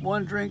giving up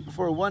one drink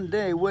for one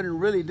day wouldn't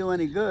really do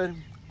any good.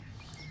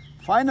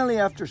 Finally,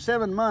 after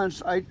 7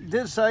 months, I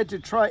decided to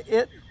try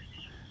it.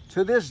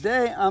 To this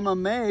day, I'm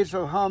amazed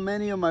of how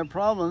many of my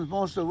problems,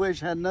 most of which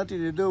had nothing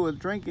to do with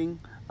drinking,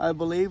 I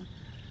believe,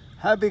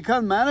 have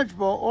become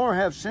manageable or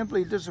have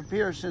simply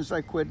disappeared since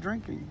I quit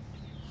drinking.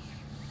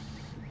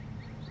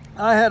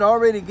 I had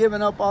already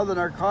given up all the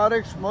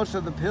narcotics, most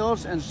of the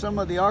pills, and some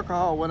of the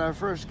alcohol when I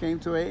first came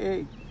to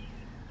AA.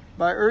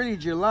 By early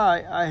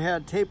July, I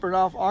had tapered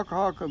off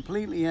alcohol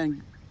completely,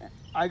 and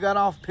I got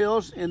off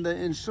pills in the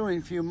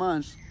ensuing few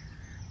months.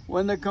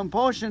 When the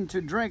compulsion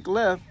to drink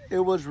left, it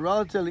was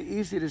relatively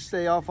easy to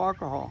stay off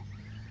alcohol.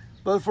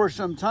 But for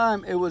some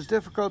time, it was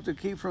difficult to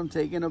keep from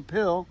taking a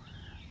pill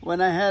when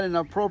I had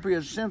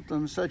inappropriate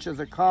symptoms such as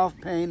a cough,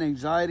 pain,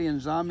 anxiety,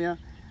 insomnia,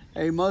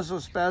 a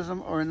muscle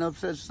spasm, or an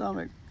upset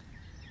stomach.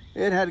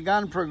 It had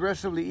gotten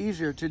progressively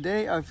easier.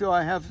 Today, I feel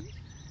I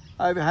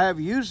have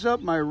used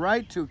up my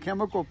right to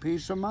chemical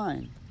peace of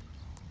mind.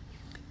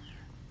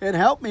 It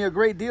helped me a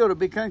great deal to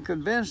become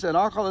convinced that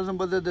alcoholism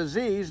was a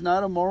disease,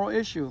 not a moral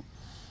issue,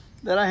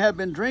 that I had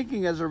been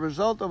drinking as a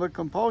result of a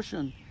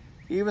compulsion,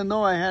 even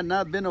though I had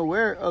not been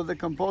aware of the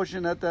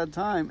compulsion at that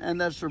time, and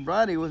that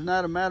sobriety was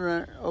not a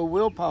matter of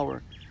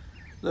willpower.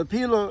 The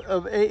people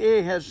of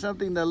AA had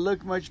something that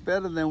looked much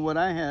better than what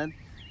I had,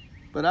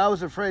 but I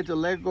was afraid to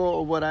let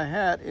go of what I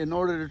had in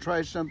order to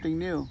try something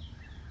new.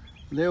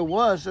 There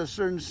was a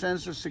certain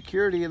sense of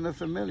security in the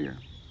familiar.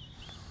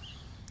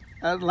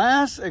 At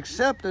last,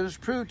 acceptance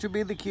proved to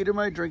be the key to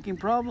my drinking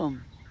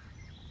problem.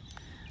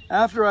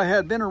 After I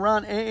had been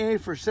around AA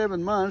for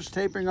 7 months,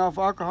 tapering off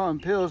alcohol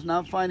and pills,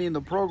 not finding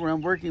the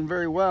program working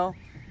very well,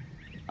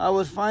 I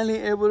was finally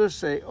able to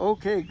say,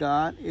 "Okay,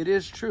 God, it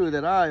is true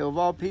that I, of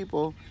all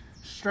people,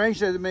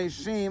 strange as it may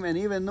seem, and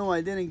even though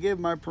I didn't give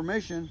my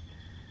permission,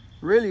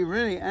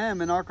 really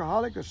am an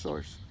alcoholic of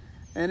sorts.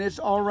 And it's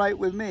all right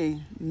with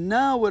me.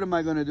 Now what am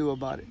I going to do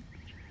about it?"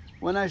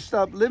 When I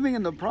stopped living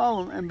in the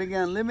problem and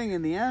began living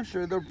in the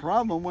answer, the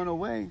problem went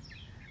away.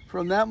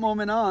 From that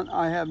moment on,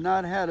 I have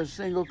not had a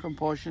single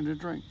compulsion to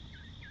drink.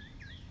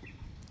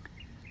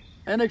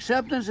 And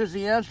acceptance is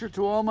the answer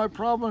to all my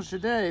problems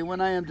today. When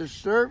I am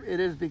disturbed, it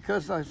is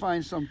because I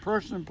find some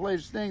person,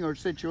 place, thing, or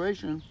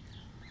situation,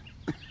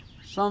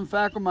 some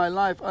fact of my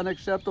life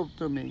unacceptable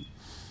to me.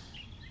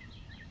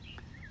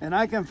 And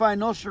I can find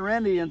no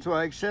serenity until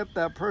I accept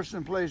that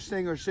person, place,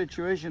 thing, or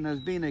situation as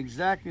being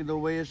exactly the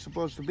way it's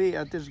supposed to be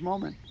at this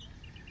moment.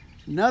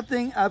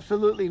 Nothing,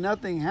 absolutely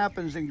nothing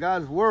happens in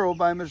God's world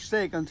by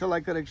mistake. Until I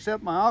could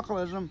accept my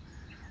alcoholism,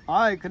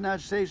 I could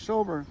not stay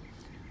sober.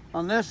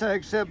 Unless I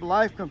accept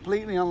life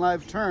completely on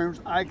life's terms,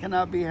 I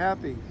cannot be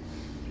happy.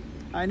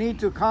 I need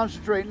to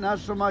concentrate not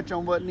so much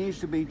on what needs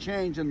to be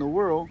changed in the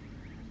world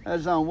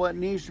as on what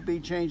needs to be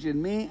changed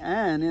in me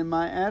and in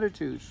my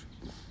attitudes.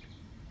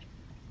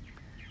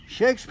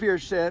 Shakespeare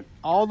said,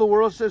 all the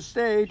world's a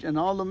stage and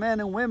all the men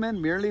and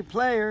women merely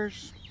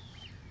players.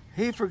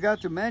 He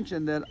forgot to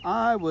mention that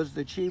I was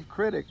the chief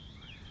critic.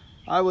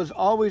 I was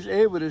always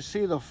able to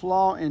see the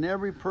flaw in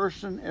every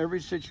person,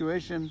 every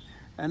situation,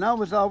 and I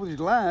was always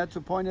glad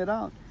to point it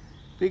out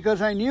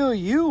because I knew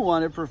you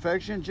wanted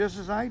perfection just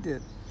as I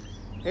did.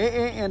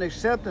 AA and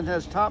acceptance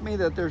has taught me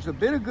that there's a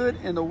bit of good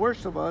in the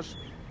worst of us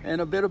and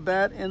a bit of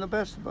bad in the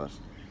best of us,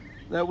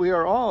 that we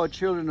are all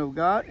children of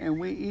God and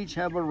we each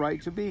have a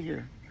right to be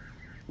here.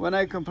 When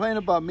I complain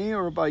about me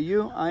or about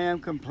you, I am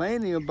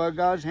complaining about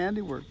God's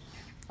handiwork.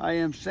 I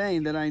am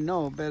saying that I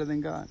know better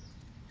than God.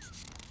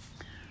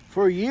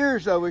 For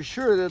years, I was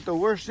sure that the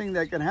worst thing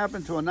that could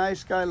happen to a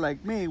nice guy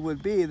like me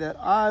would be that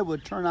I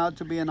would turn out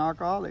to be an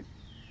alcoholic.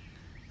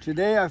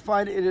 Today, I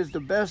find it is the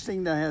best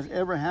thing that has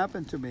ever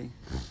happened to me.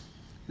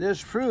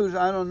 This proves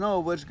I don't know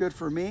what's good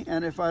for me,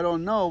 and if I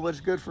don't know what's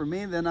good for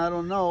me, then I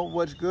don't know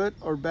what's good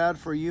or bad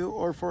for you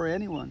or for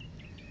anyone.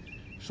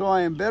 So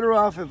I am better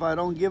off if I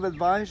don't give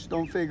advice,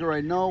 don't figure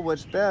I know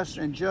what's best,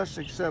 and just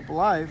accept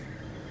life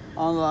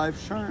on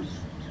life's terms,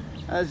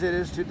 as it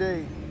is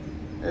today,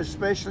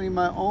 especially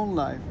my own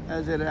life,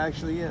 as it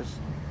actually is.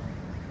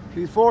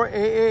 Before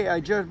AA, I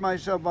judged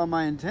myself by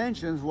my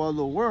intentions, while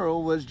the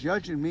world was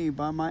judging me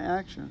by my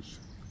actions.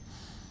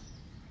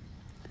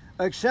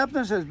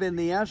 Acceptance has been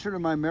the answer to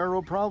my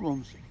marital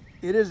problems.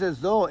 It is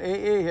as though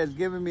AA has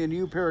given me a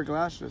new pair of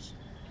glasses.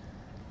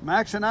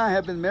 Max and I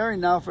have been married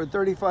now for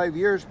 35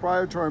 years.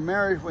 Prior to our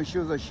marriage, when she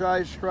was a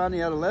shy,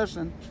 scrawny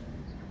adolescent,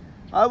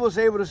 I was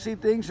able to see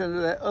things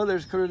that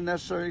others couldn't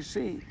necessarily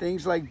see.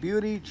 Things like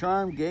beauty,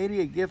 charm,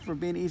 gaiety, a gift for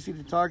being easy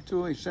to talk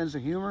to, a sense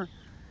of humor,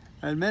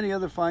 and many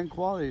other fine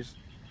qualities.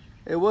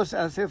 It was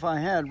as if I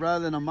had,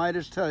 rather than a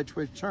Midas touch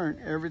which turned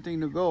everything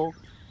to gold,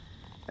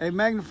 a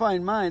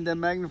magnifying mind that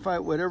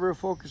magnified whatever I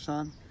focused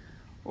on.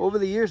 Over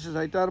the years, as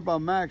I thought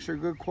about Max, her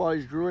good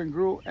qualities grew and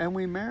grew, and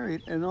we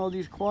married, and all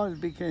these qualities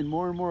became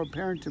more and more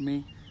apparent to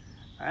me,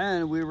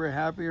 and we were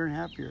happier and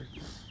happier.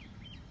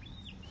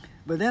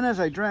 But then as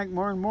I drank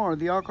more and more,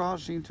 the alcohol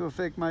seemed to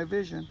affect my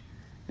vision.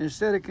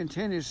 Instead of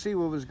continuing to see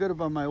what was good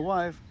about my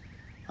wife,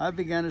 I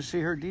began to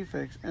see her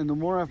defects, and the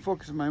more I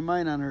focused my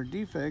mind on her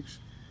defects,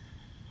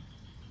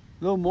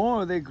 the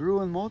more they grew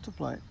and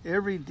multiplied.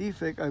 Every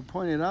defect I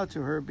pointed out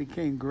to her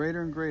became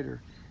greater and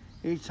greater.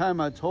 Each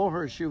time I told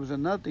her she was a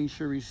nothing,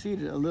 she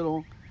receded a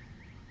little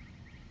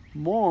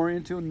more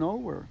into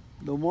nowhere.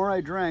 The more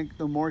I drank,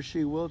 the more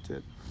she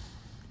wilted.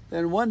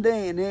 Then one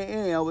day in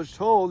AA, I was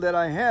told that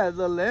I had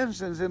the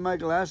lenses in my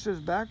glasses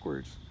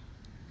backwards.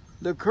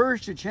 The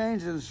courage to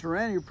change in the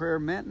Serenity Prayer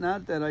meant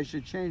not that I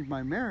should change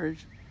my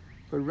marriage,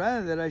 but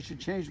rather that I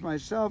should change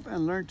myself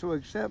and learn to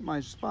accept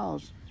my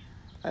spouse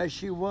as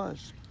she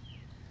was.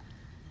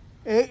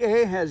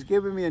 AA has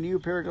given me a new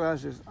pair of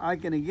glasses. I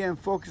can again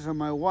focus on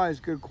my wife's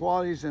good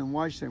qualities and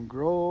watch them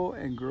grow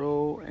and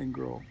grow and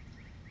grow.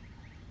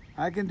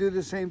 I can do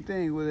the same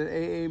thing with an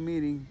AA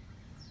meeting.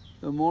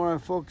 The more I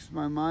focus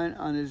my mind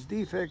on his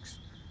defects,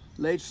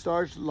 late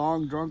starts,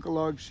 long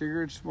drunkalogue,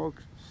 cigarette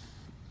smokes,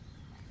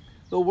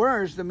 the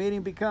worse the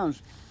meeting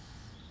becomes.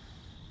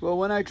 Well,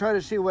 when I try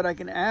to see what I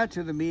can add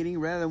to the meeting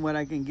rather than what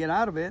I can get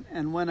out of it,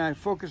 and when I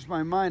focus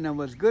my mind on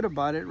what's good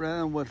about it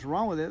rather than what's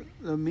wrong with it,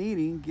 the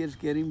meeting gets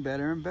getting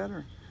better and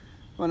better.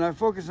 When I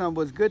focus on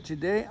what's good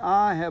today,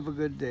 I have a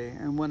good day.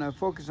 And when I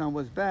focus on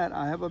what's bad,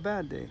 I have a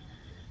bad day.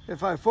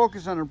 If I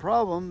focus on a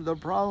problem, the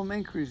problem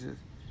increases.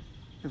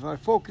 If I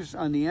focus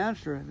on the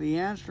answer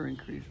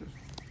increases.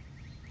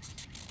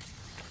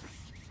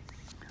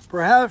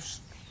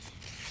 Perhaps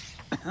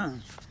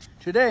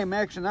today,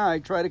 Max and I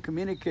try to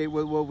communicate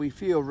with what we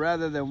feel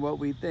rather than what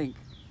we think.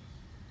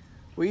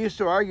 We used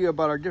to argue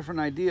about our different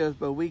ideas,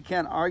 but we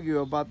can't argue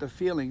about the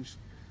feelings.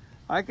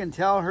 I can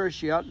tell her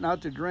she ought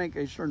not to drink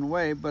a certain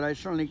way, but I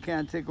certainly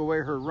can't take away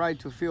her right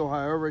to feel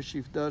however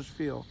she does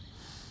feel.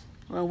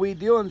 When we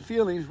deal in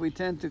feelings, we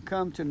tend to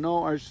come to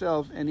know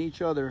ourselves and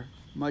each other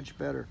much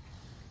better.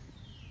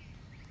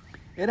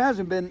 It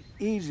hasn't been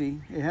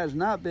easy. It has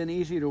not been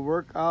easy to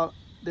work out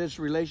this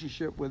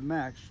relationship with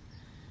Max.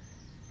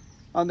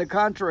 On the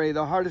contrary,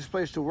 the hardest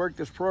place to work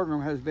this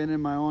program has been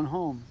in my own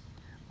home,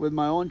 with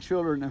my own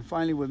children, and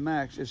finally with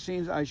Max. It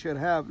seems I should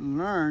have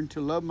learned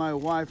to love my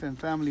wife and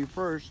family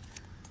first,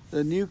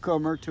 the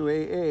newcomer to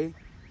AA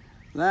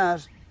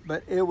last,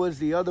 but it was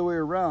the other way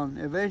around.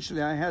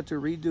 Eventually, I had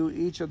to redo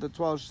each of the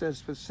 12 steps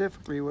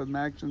specifically with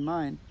Max in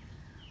mind,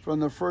 from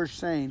the first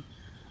saying,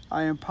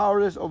 I am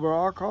powerless over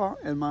alcohol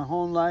and my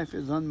home life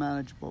is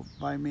unmanageable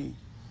by me,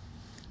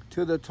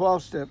 to the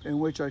 12th step in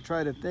which I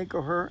try to think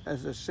of her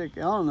as a sick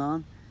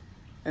Al-Anon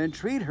and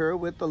treat her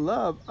with the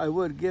love I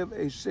would give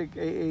a sick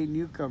AA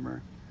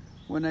newcomer.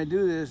 When I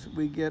do this,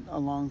 we get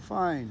along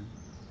fine.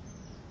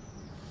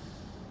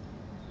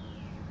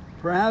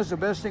 Perhaps the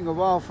best thing of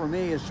all for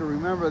me is to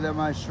remember that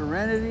my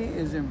serenity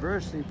is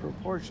inversely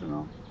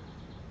proportional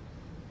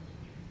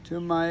to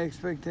my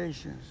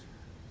expectations.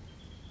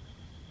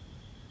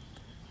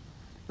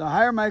 The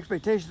higher my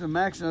expectations of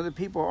Max and other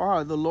people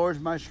are, the lower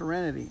is my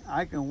serenity.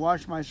 I can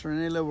watch my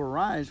serenity level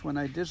rise when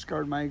I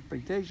discard my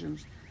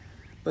expectations,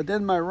 but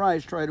then my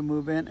rights try to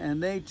move in,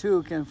 and they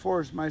too can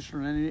force my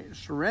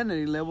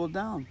serenity level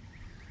down.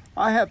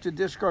 I have to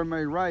discard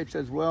my rights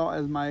as well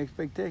as my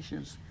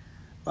expectations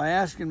by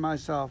asking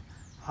myself,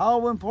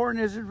 how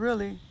important is it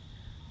really?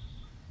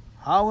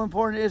 How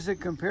important is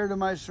it compared to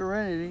my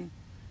serenity,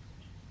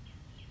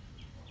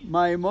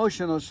 my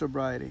emotional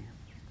sobriety?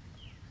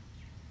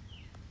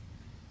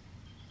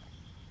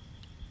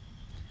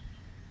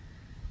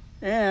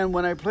 And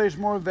when I place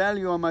more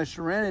value on my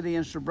serenity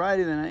and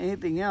sobriety than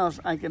anything else,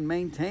 I can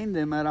maintain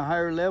them at a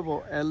higher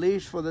level, at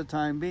least for the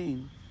time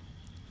being.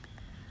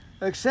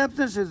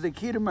 Acceptance is the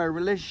key to my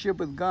relationship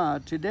with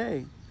God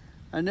today.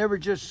 I never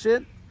just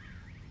sit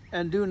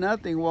and do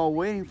nothing while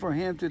waiting for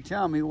Him to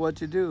tell me what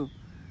to do.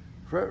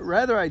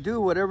 Rather, I do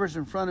whatever's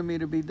in front of me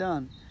to be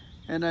done,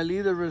 and I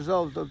leave the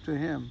results up to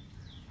Him.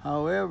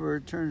 However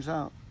it turns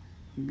out,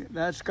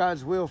 that's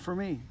God's will for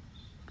me.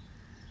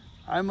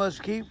 I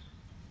must keep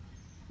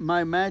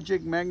my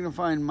magic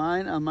magnifying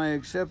mind on my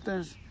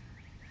acceptance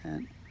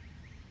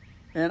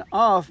and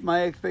off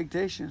my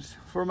expectations,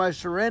 for my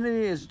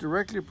serenity is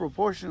directly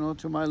proportional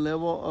to my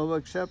level of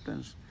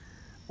acceptance.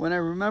 When I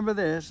remember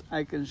this,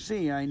 I can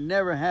see I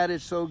never had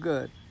it so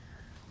good.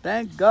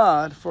 Thank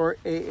God for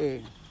AA.